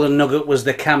their golden nugget was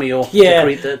the cameo Yeah.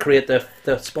 to create the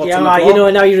spots Yeah, on the right,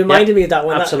 floor. now you reminded Yeah, me of that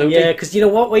one. absolutely. Yeah, because you know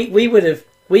what, we would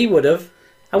have,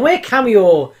 and we're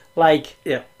cameo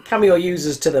Yeah. cameo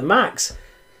users to the max.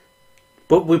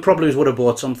 But we probably would have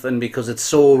bought something because it's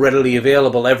so readily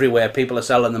available everywhere. People are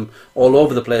selling them all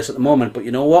over the place at the moment. But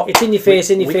you know what? It's in your face,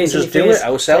 we can just do it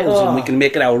ourselves, and we can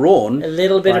make it our own. A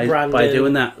little bit of branding by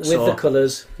doing that with so. the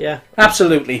colours. Yeah,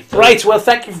 Absolutely. Right. Well,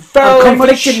 thank you I'm very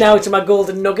conflicted much. now to my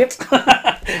golden nugget.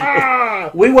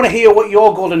 We want to hear what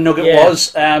your golden nugget Yeah.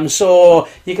 was. So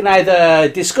you can either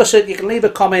discuss it, you can leave a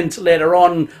comment later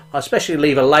on, or especially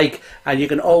leave a like, and you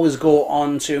can always go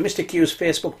on to Mr. Q's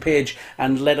Facebook page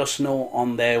and let us know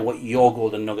on there what your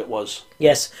golden nugget was.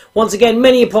 Yes. Once again,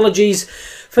 many apologies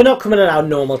for not coming at our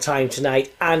normal time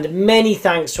tonight, and many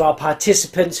thanks to our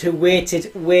participants who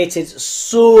waited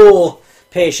so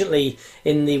patiently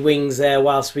in the wings there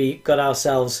whilst we got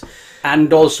ourselves.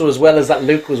 And also, as well as that,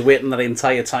 Luke was waiting that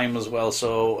entire time as well.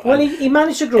 So Well, he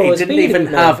managed to grow. he his didn't beard a even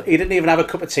bit more. have a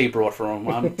cup of tea brought for him.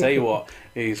 I'll tell you what,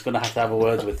 he's going to have a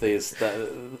word with these.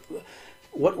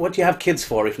 What do you have kids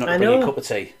for if not to I bring you a know. cup of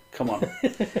tea? Come on.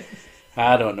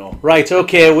 I don't know. Right,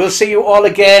 okay. We'll see you all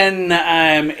again.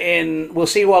 We'll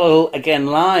see you all again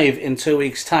live in 2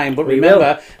 weeks' time. But We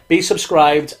remember, be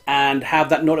subscribed and have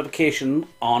that notification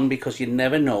on, because you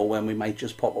never know when we might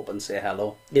just pop up and say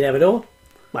hello. You never know.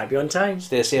 Might be on time.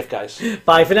 Stay safe, guys.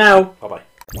 Bye for now. Bye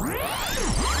bye.